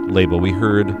label. We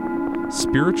heard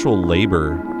Spiritual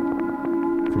Labor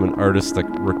from an artist that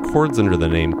records under the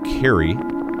name Carrie,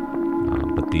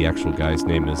 but the actual guy's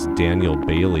name is Daniel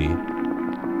Bailey.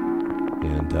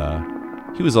 And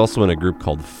he was also in a group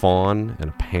called Fawn and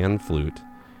a Pan Flute.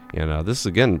 And this is,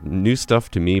 again, new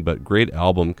stuff to me, but great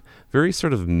album. Very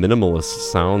sort of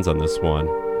minimalist sounds on this one.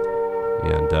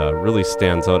 And really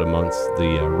stands out amongst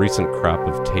the recent crop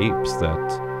of tapes that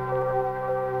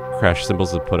Crash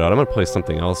Cymbals have put out. I'm going to play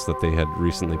something else that they had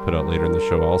recently put out later in the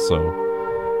show also.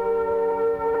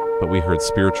 But we heard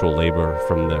Spiritual Labor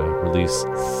from the release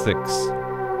 6.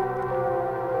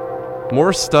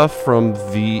 More stuff from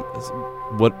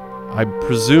what I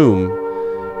presume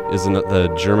is the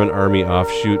German Army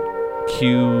offshoot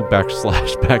Q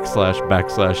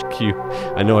 // Q.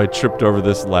 I know I tripped over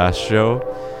this last show.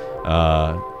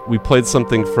 We played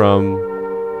something from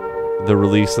the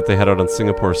release that they had out on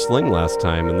Singapore Sling last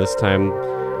time, and this time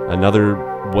another,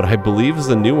 what I believe is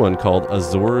a new one called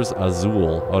Azores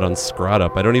Azul out on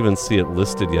Scrotup. I don't even see it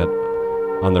listed yet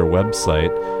on their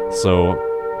website, so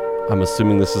I'm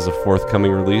assuming this is a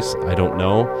forthcoming release. I don't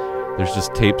know. There's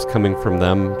just tapes coming from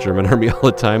them, German Army, all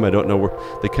the time. I don't know where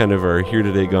they kind of are here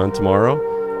today, gone tomorrow.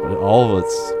 But all of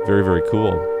it's very, very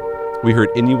cool. We heard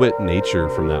Inuit Nature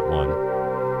from that one.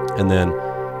 And then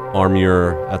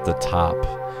Armure at the top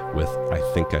with I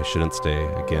Think I Shouldn't Stay.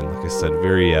 Again, like I said,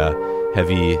 very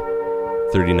heavy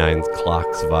 39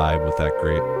 Clocks vibe with that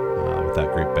great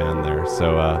band there.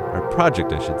 So our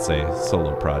project, I should say,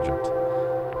 solo project.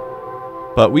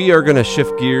 But we are going to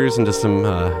shift gears into some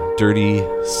dirty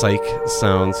psych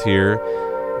sounds here.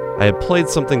 I had played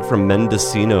something from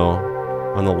Mendocino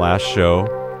on the last show,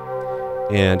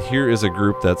 and here is a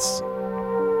group that's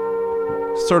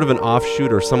sort of an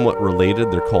offshoot or somewhat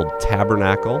related. They're called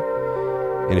Tabernacle,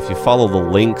 and if you follow the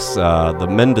links, the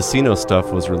Mendocino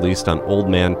stuff was released on Old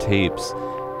Man Tapes,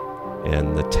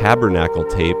 and the Tabernacle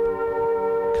tape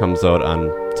comes out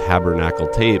on Tabernacle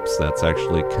Tapes. That's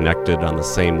actually connected on the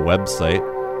same website.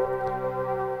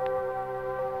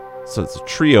 So it's a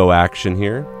trio action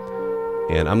here.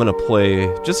 And I'm going to play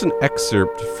just an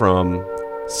excerpt from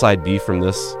side B from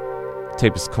this. The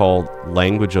tape is called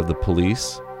Language of the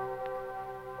Police.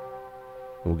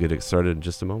 We'll get it started in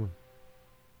just a moment.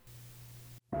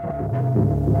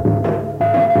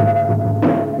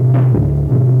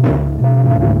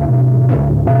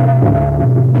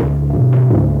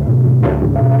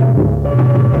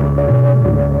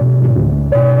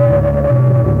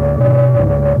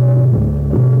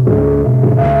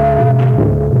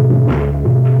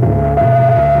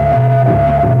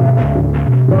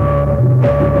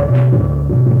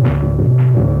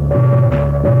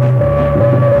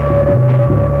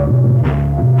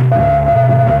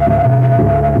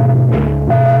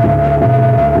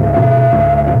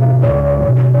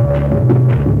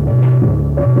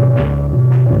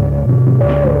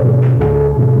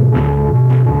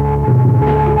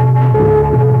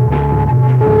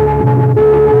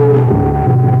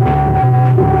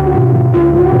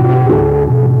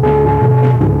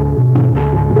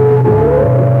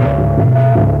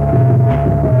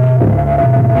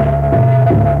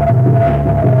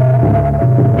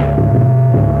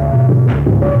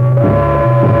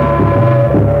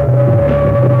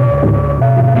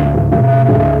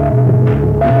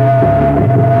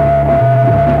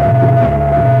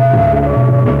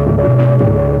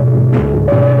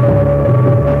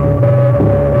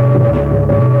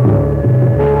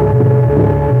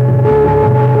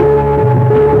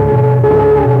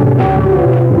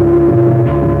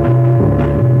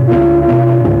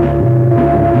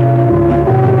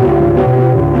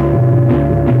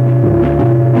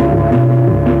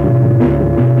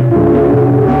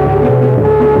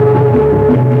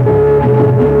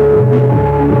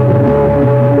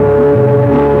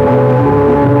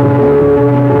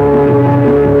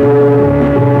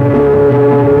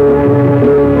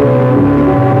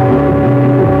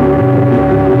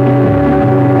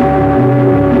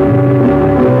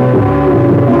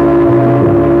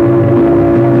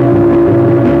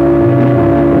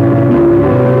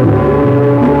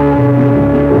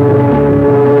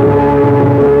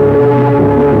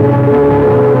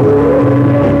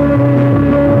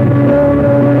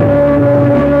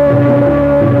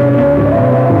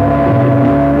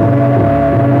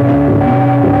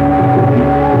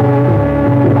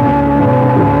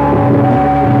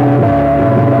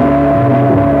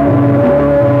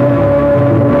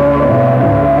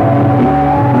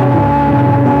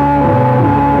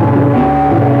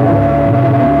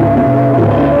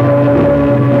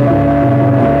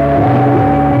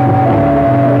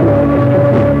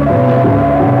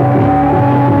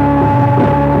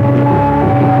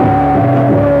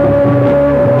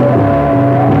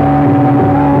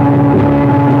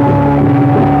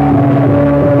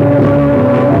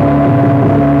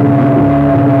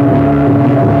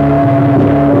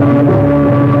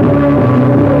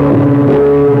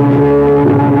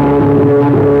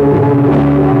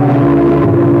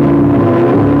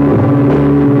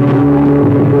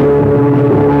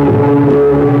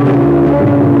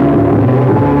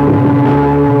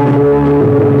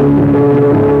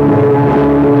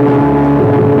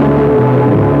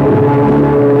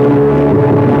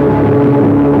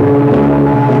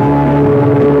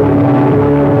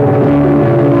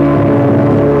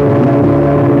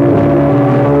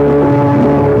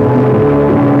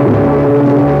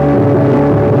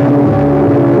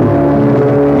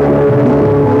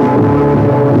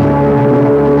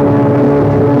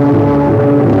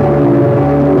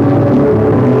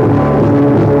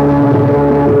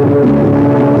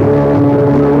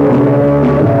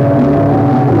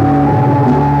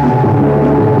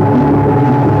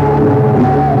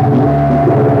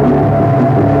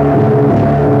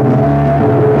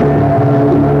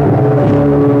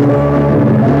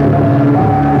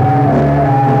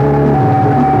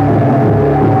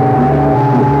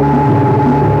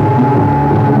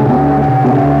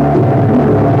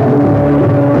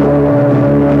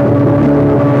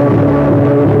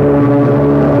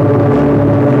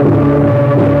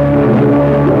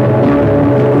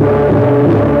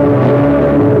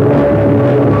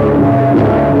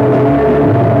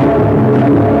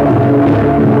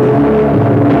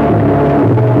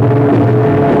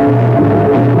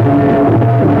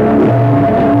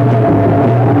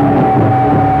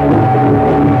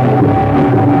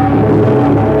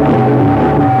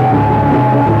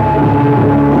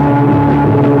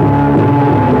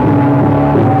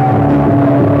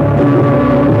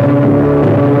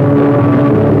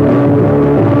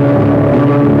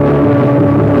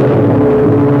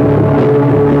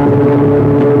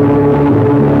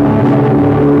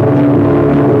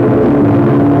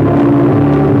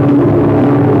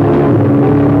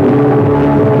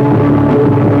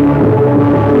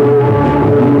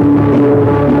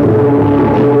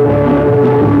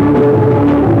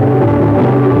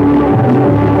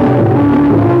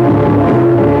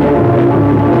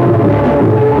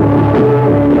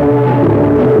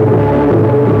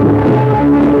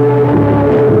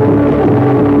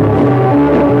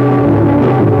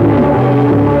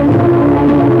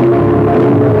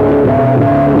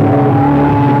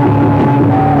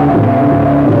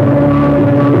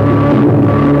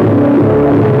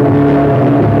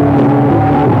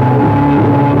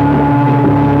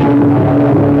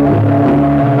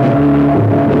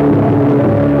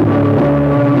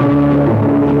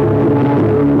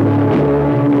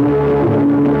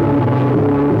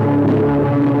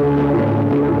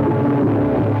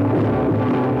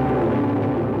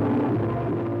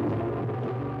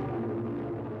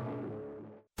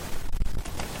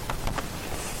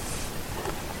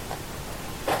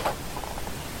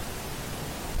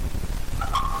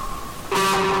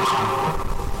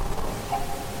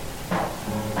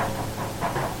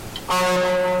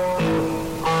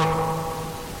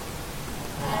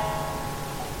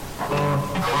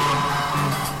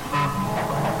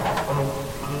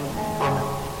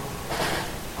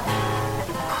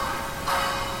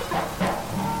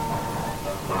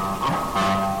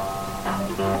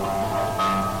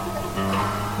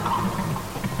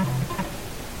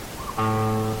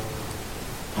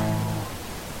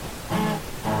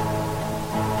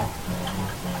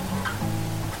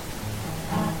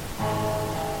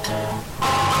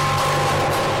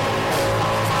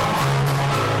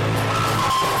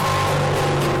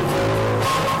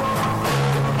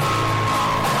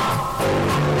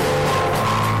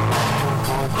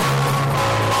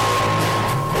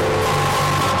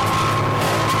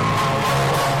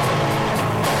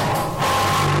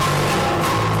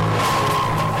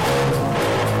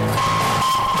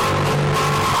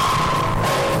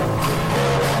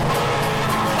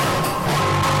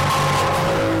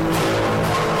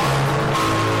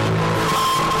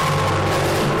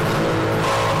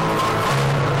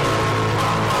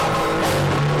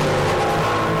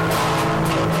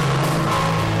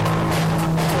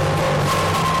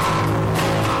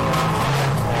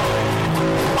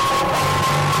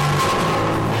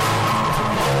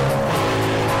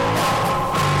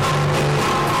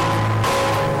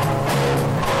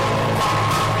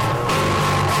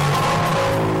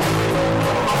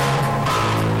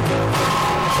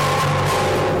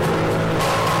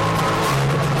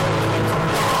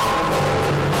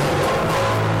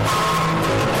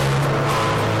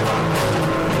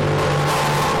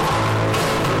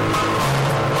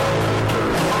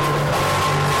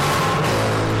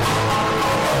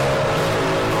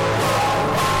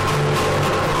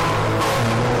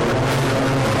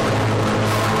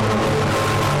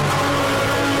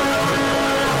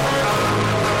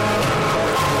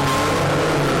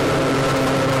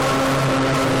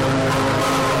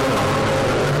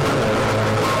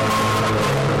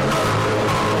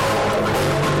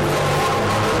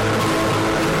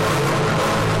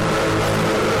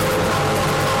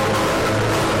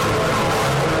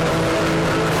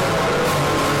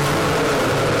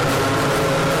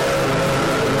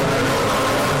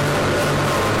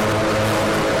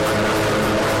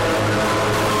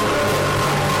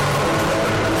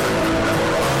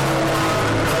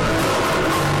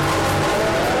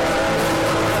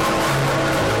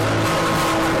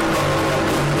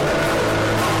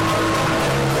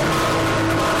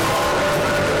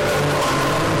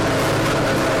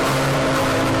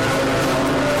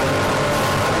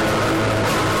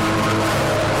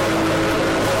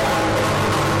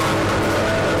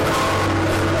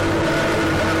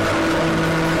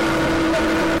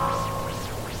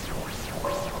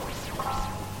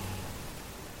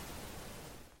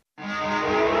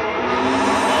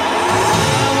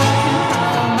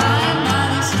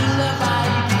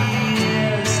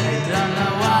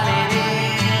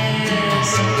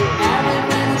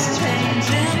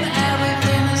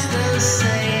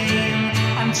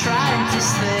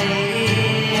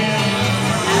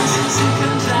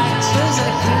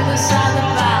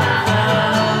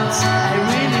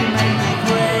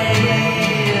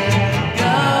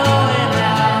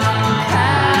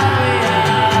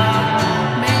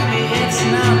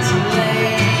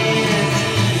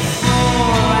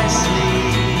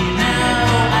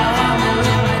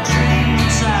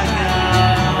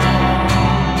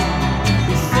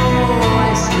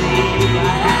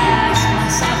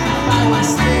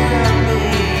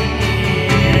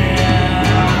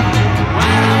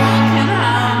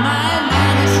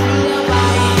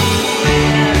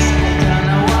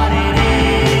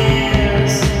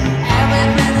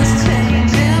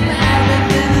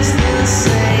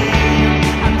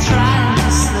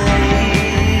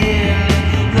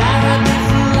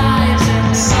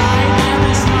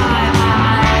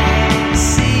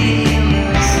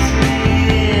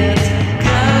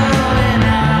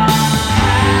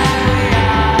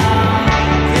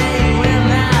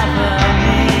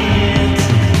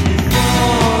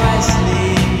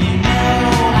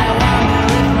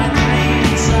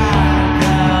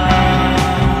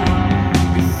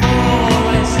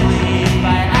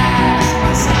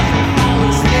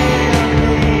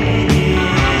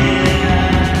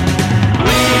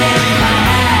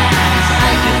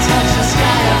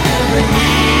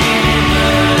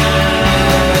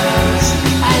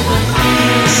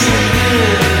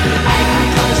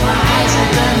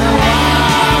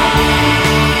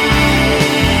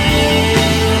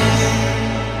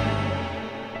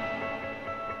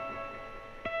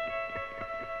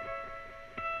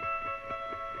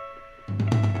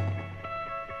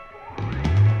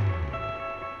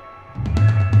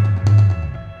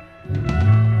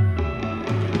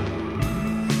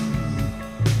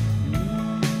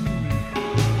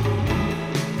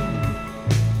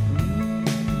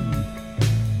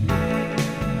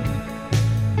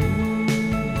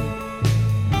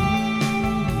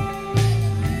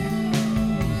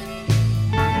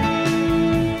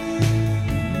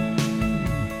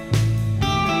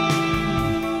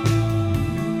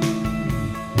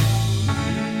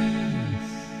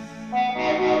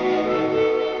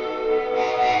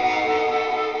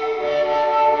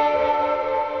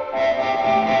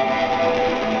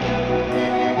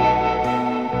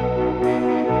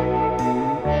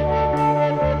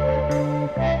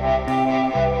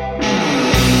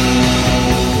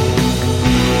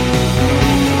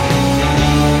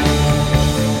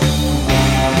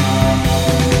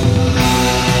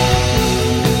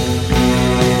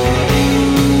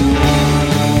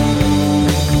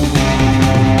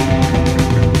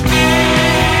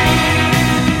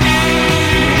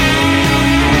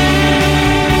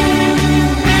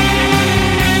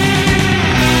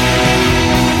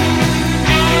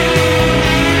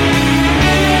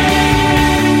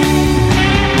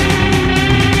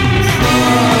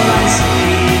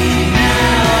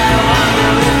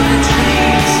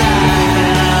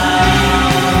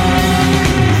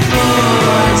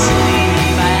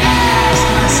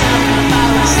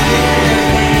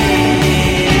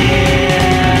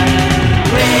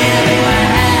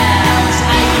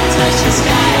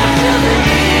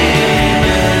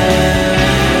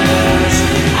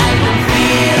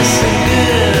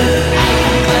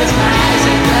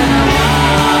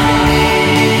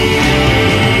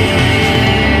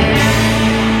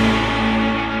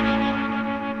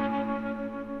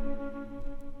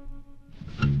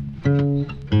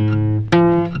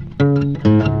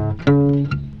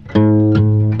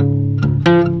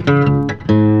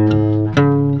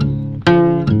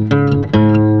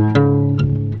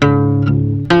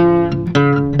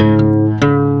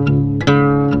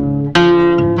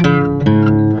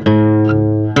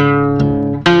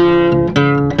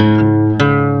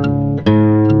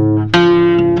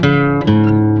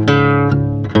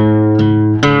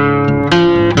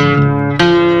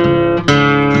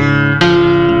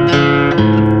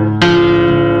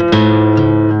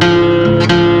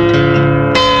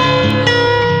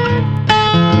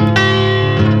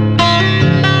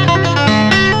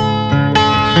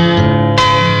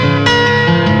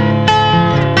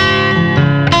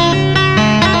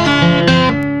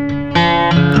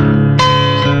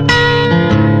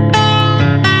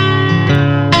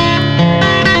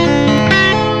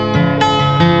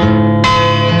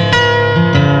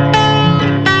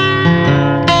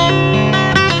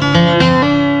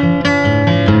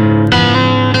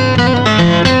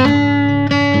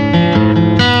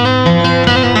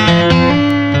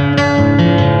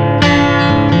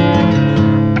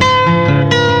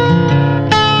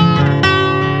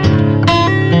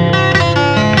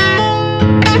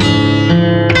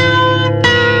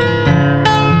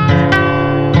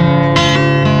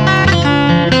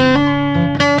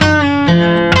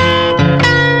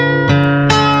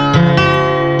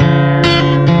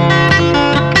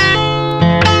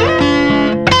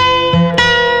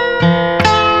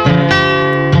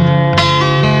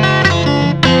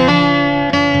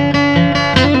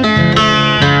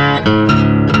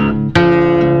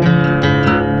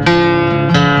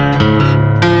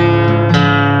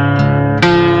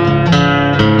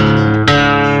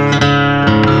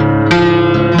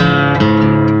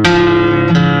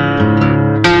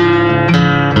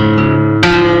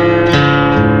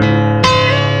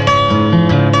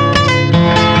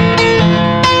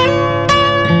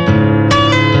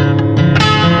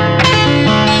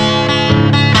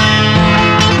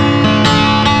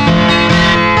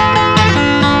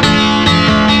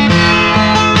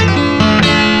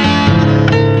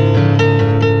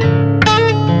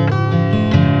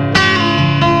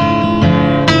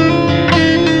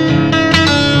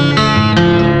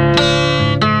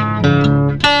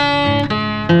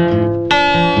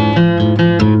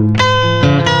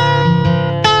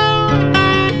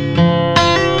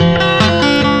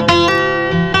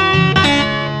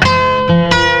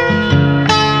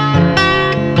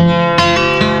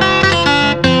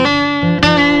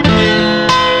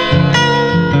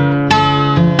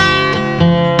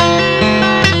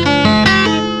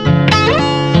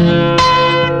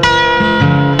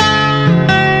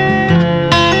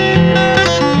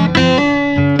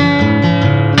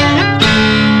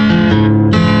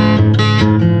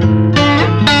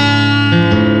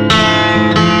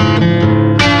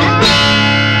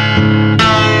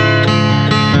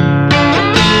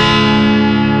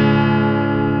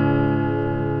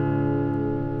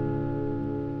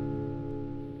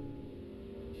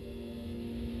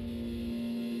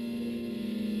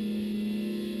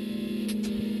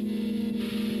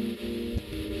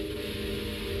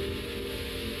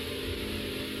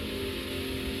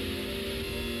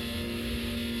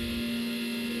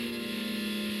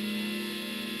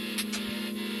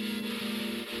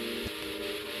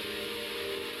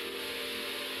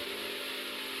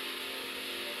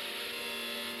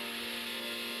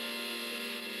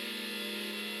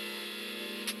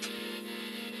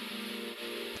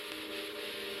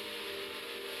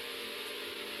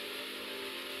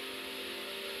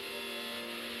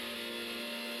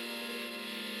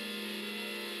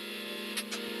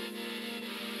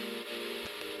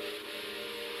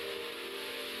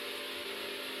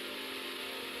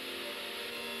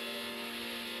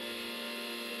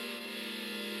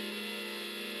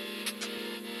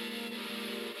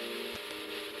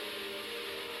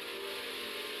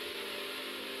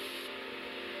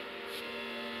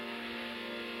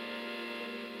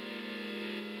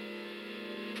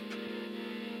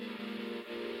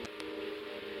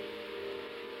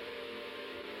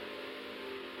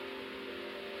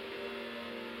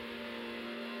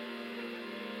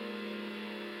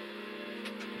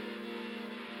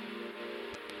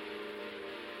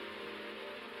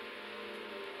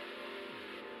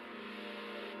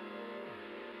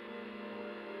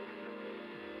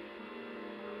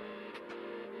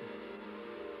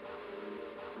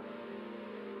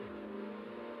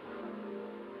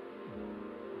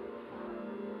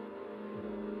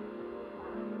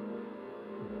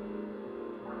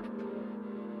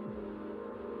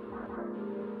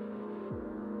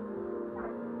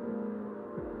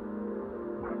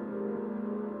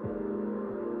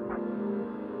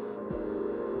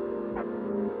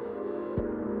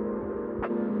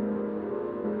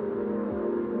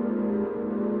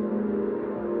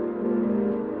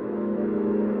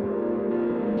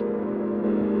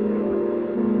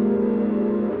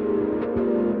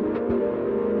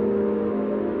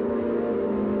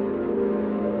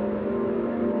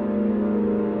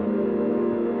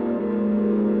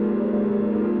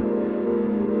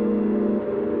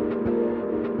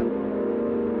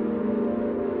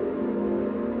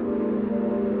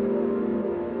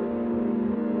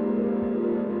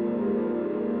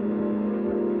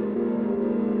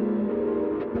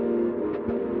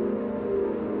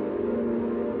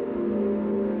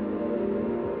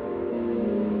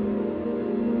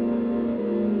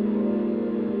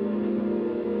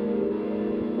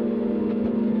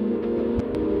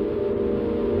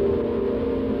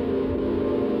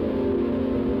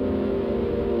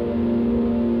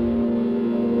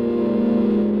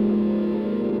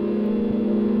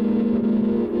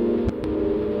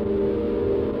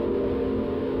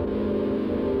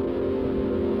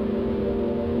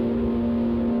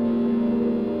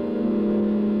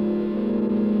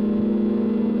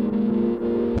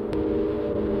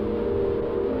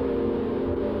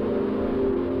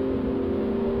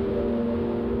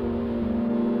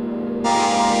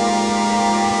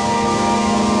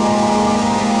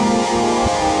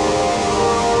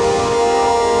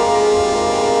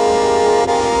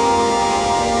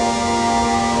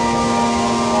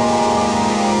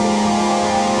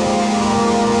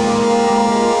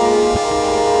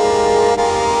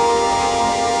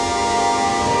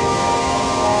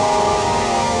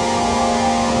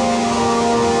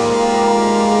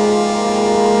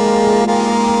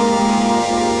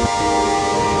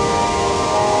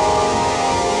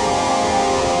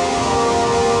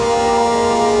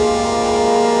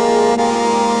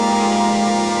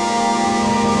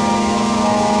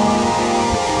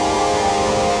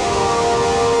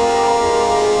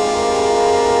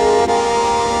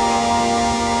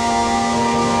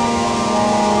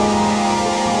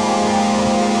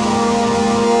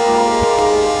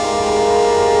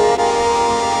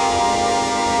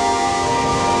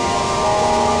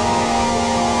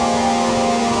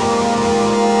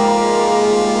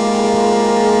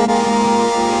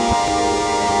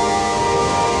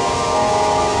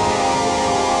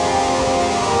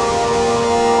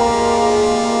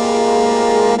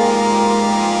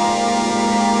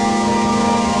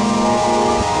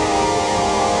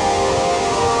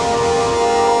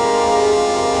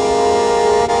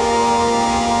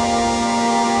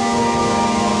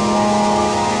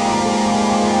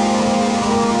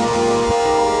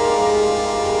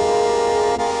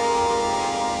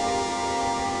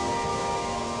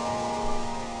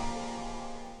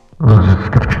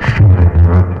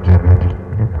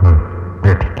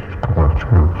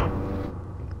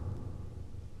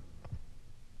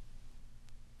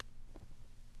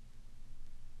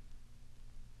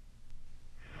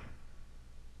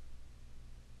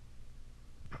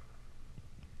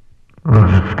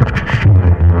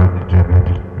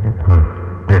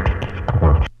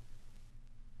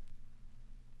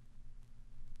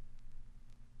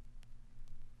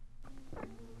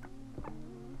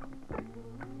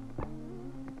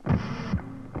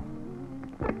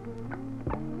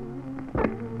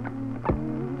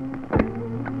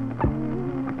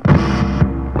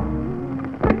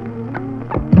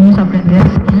 Vamos a aprender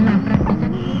en la práctica.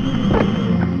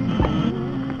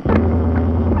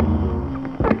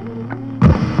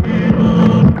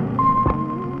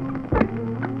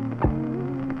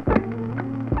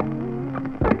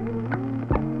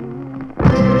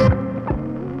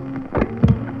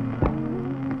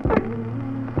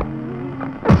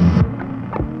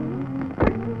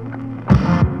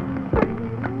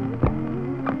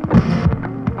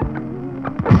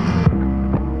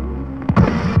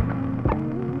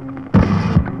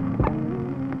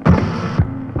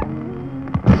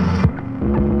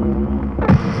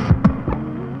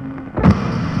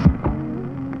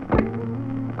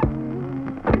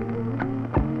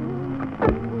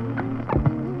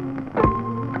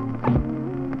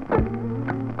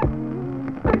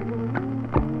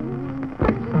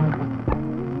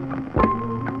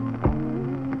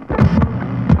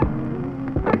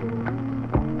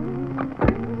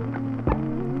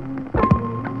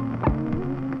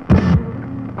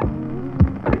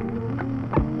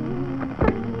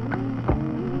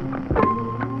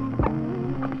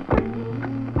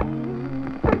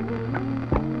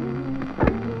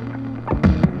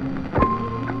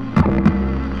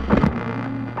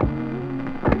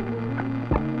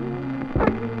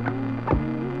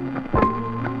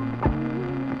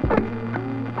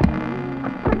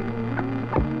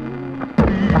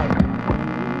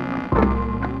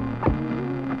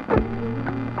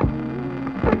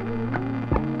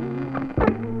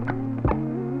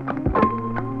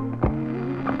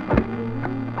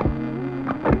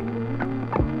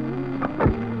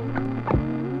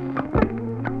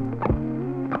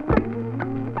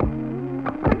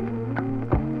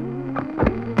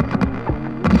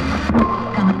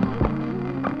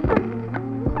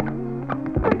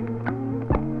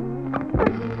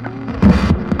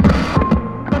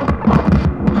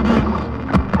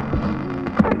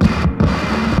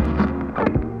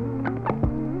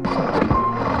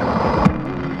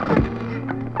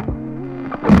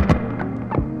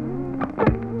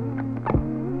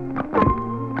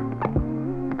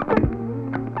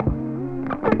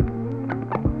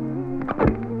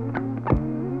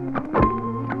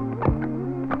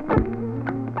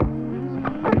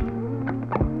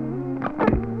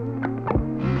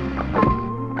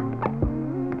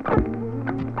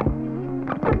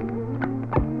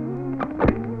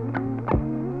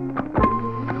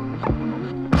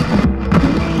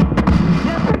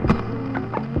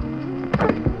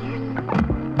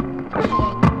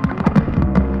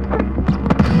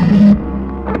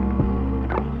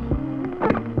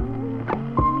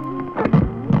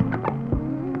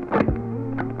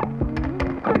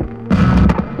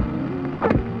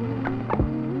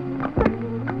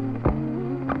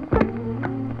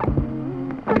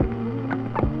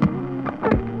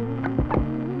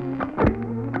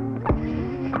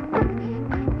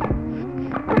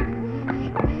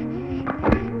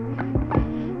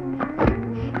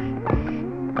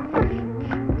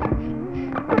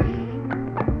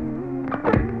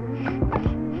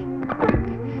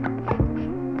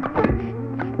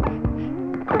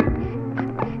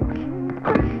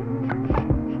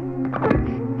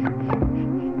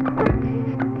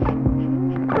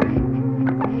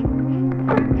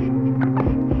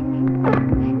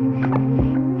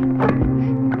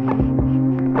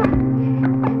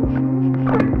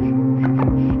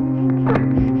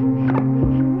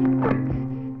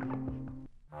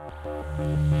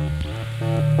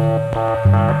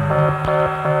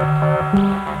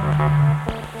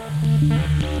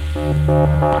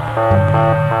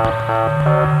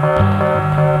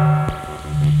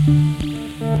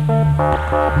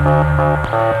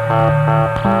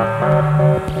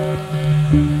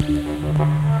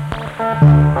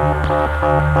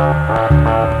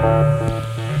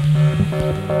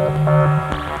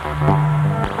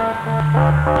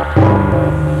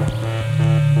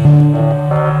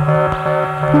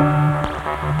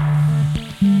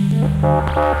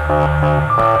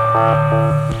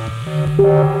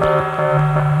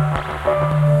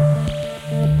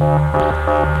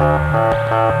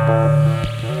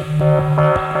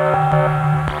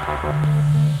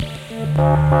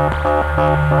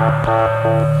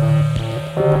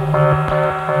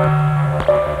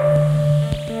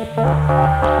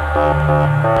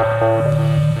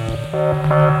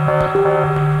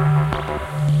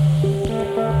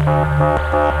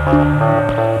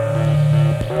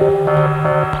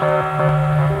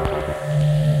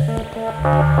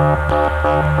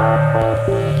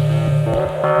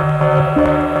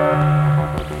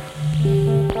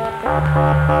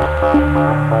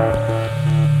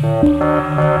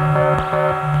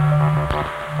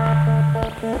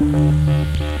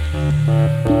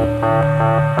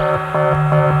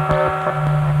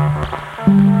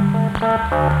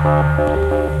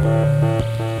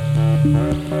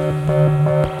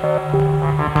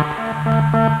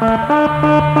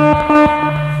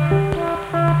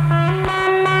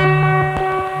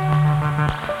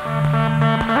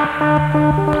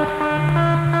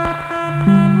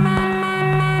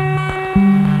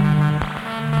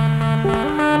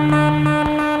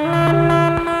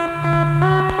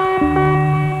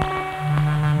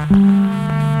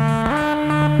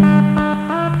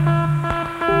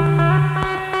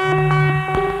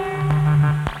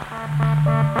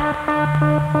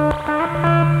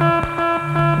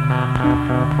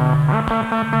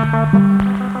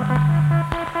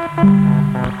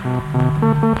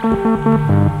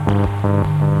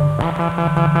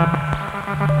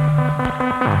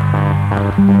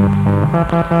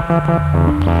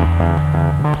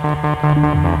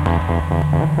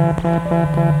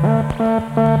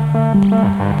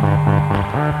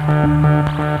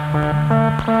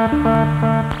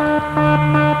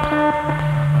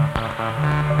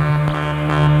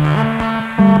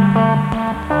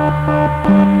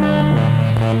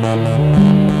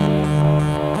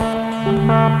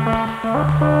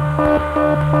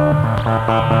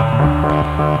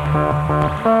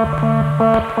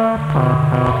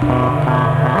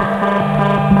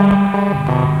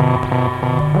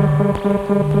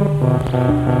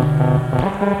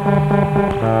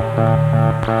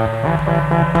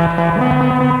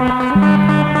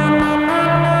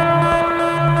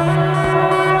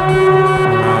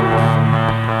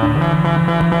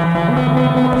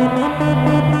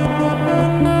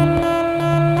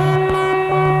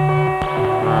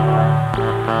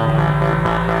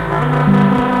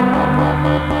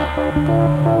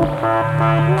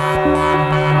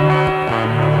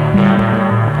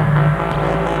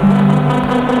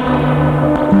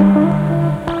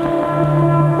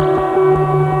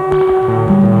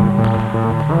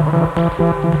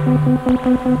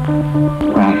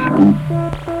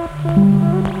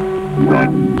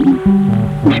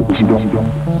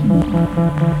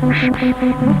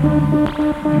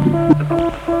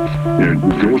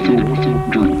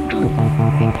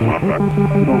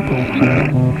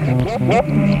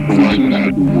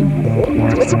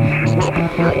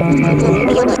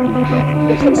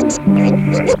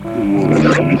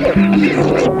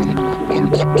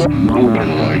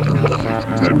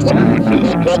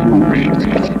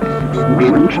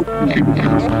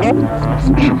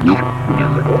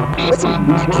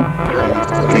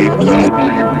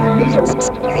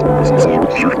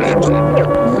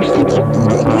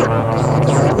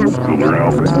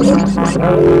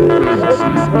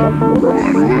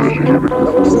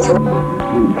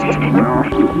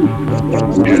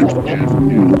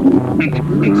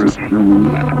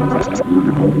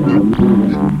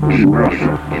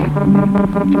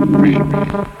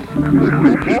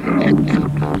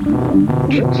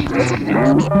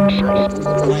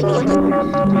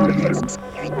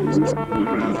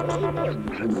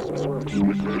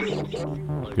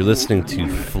 You're listening to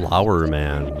Flower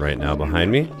Man right now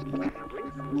behind me,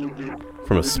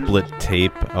 from a Split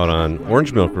tape out on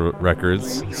Orange Milk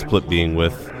Records, Split being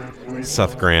with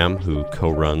Seth Graham, who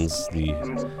co-runs the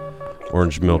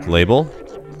Orange Milk label,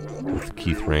 with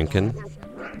Keith Rankin,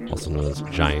 also known as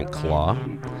Giant Claw.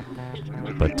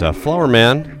 But Flower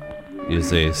Man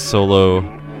is a solo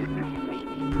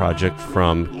project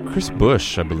from Chris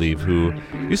Bush, I believe, who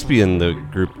used to be in the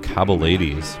group Cabo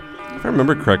Ladies. If I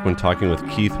remember correct, when talking with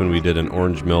Keith when we did an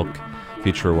Orange Milk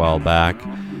feature a while back,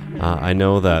 I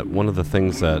know that one of the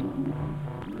things that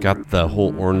got the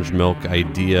whole Orange Milk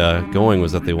idea going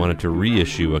was that they wanted to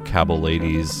reissue a Cabo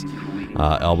Ladies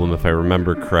album, if I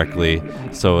remember correctly.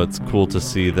 So it's cool to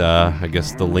see the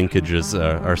linkages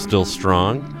are still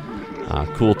strong.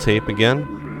 Cool tape again.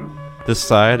 This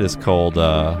side is called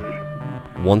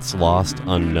Once Lost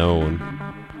Unknown.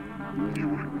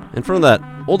 And from that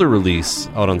older release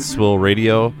out on Swill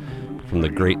Radio from the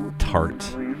Great Tart,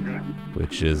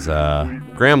 which is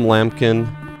Graham Lampkin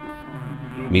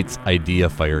meets Idea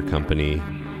Fire Company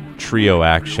trio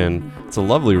action. It's a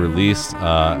lovely release.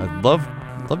 I'd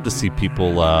love to see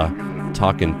people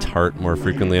talking Tart more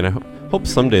frequently, and I hope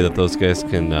someday that those guys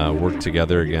can work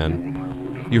together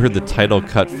again. You heard the title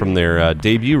cut from their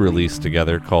debut release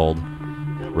together called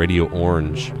Radio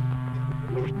Orange.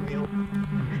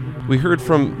 We heard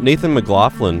from Nathan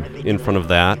McLaughlin in front of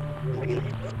that.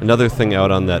 Another thing out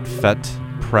on that Fett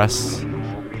Press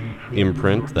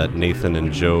imprint that Nathan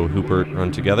and Joe Hoopert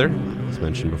run together, as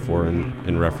mentioned before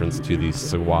in reference to the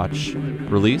Swatch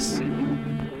release.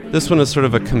 This one is sort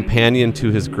of a companion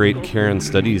to his great Karen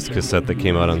Studies cassette that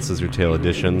came out on Scissortail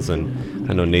Editions, and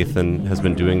I know Nathan has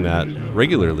been doing that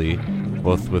regularly,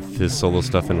 both with his solo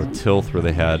stuff and with Tilth, where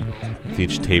they had with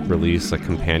each tape release a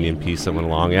companion piece that went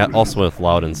along, also with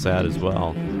Loud and Sad as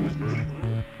well.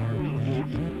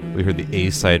 We heard the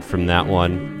A-side from that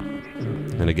one.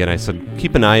 And again, I said,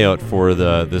 keep an eye out for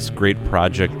this great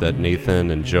project that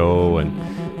Nathan and Joe and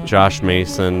Josh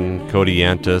Mason, Cody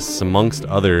Yantis, amongst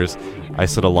others, I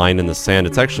said a line in the sand.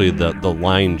 It's actually the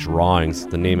Line Drawings.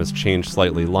 The name has changed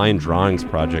slightly. Line Drawings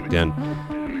Project, and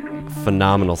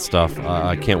phenomenal stuff.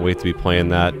 I can't wait to be playing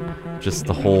that. Just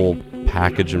the whole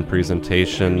package and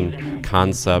presentation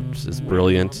concept is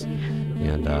brilliant,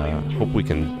 and hope we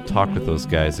can talk with those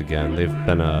guys again. They've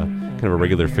been a kind of a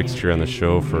regular fixture on the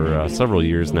show for several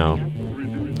years now.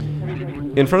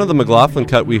 In front of the McLaughlin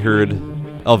cut, we heard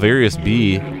Alvarius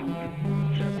B.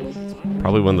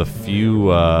 Probably one of the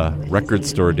few record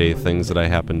store day things that I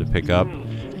happened to pick up.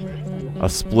 A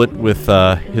split with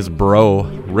his bro,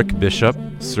 Rick Bishop,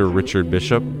 Sir Richard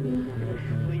Bishop.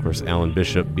 Of course, Alan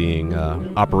Bishop being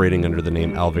operating under the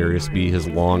name Alvarius B, his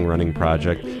long-running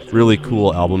project. Really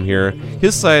cool album here.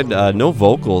 His side, no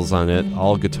vocals on it,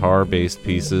 all guitar-based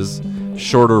pieces.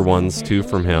 Shorter ones, too,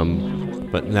 from him,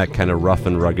 but in that kind of rough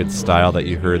and rugged style that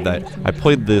you heard. That I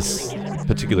played this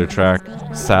particular track,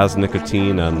 Saz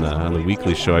Nicotine, on the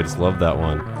weekly show. I just love that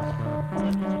one.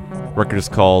 Record is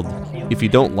called If You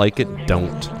Don't Like It,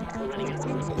 Don't.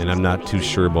 And I'm not too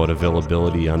sure about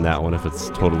availability on that one, if it's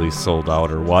totally sold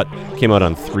out or what. Came out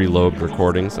on 3 Lobe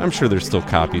Recordings. I'm sure there's still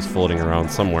copies floating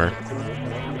around somewhere.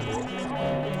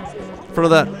 In front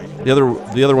of that,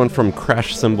 the other one from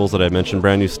Crash Cymbals that I mentioned,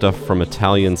 brand new stuff from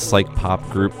Italian psych pop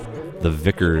group The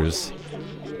Vickers.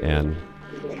 And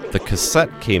the cassette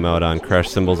came out on Crash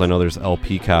Cymbals. I know there's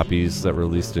LP copies that were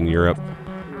released in Europe,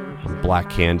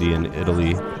 Black Candy in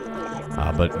Italy.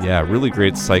 But yeah, really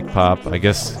great psych pop. I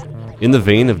guess in the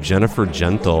vein of Jennifer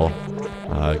Gentle,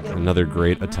 another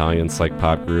great Italian psych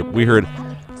pop group. We heard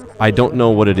I Don't Know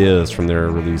What It Is from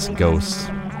their release Ghosts.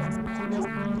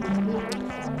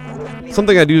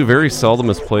 Something I do very seldom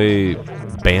is play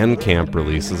Bandcamp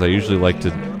releases. I usually like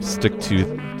to stick to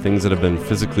things that have been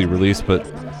physically released, but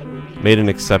made an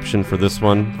exception for this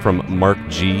one from Mark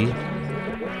G.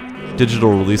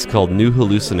 Digital release called New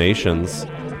Hallucinations.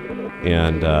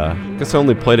 And I guess I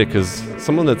only played it because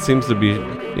someone that seems to be,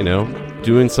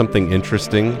 doing something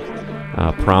interesting,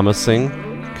 promising.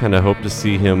 Kind of hope to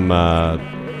see him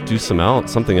do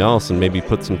something else and maybe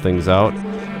put some things out.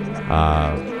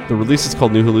 The release is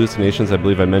called New Hallucinations. I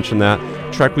believe I mentioned that.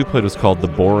 The track we played was called The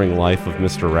Boring Life of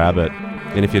Mr. Rabbit.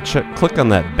 And if you click on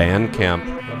that Bandcamp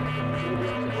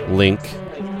link,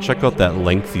 check out that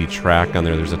lengthy track on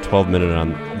there. There's a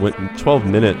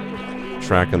 12-minute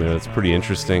track on there that's pretty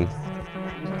interesting.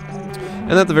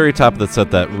 And at the very top of the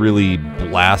set, that really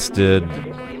blasted,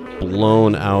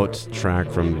 blown-out track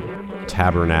from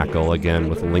Tabernacle, again,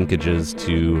 with linkages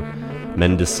to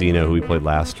Mendocino, who we played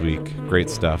last week. Great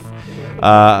stuff.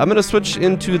 I'm going to switch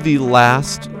into the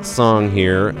last song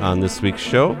here on this week's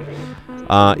show.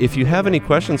 If you have any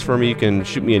questions for me, you can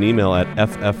shoot me an email at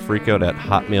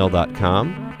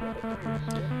fffreakout@hotmail.com.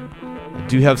 I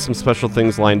do have some special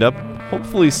things lined up.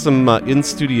 Hopefully some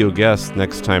in-studio guests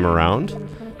next time around.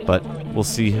 But we'll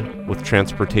see with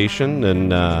transportation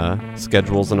and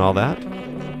schedules and all that.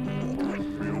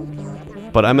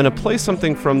 But I'm going to play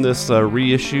something from this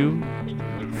reissue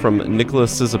from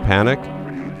Nicholas Szypanic.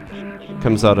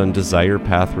 Comes out on Desire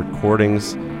Path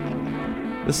Recordings.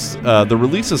 The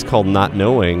release is called Not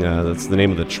Knowing. That's the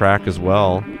name of the track as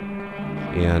well.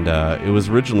 And it was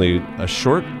originally a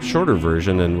shorter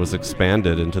version and was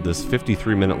expanded into this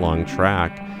 53-minute long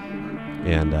track.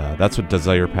 And that's what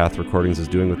Desire Path Recordings is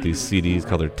doing with these CDs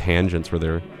called their Tangents, where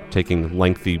they're taking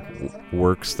lengthy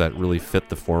works that really fit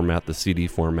the format, the CD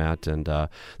format. And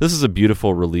this is a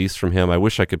beautiful release from him. I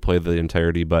wish I could play the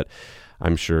entirety, but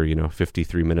I'm sure,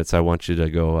 53 minutes. I want you to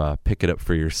go pick it up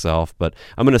for yourself. But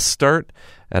I'm going to start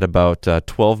at about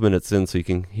 12 minutes in so you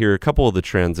can hear a couple of the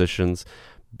transitions.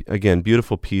 Again,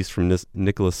 beautiful piece from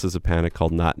Nicholas Szypanic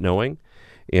called Not Knowing.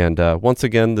 And once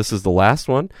again, this is the last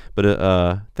one.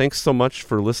 But thanks so much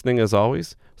for listening, as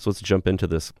always. So let's jump into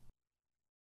this.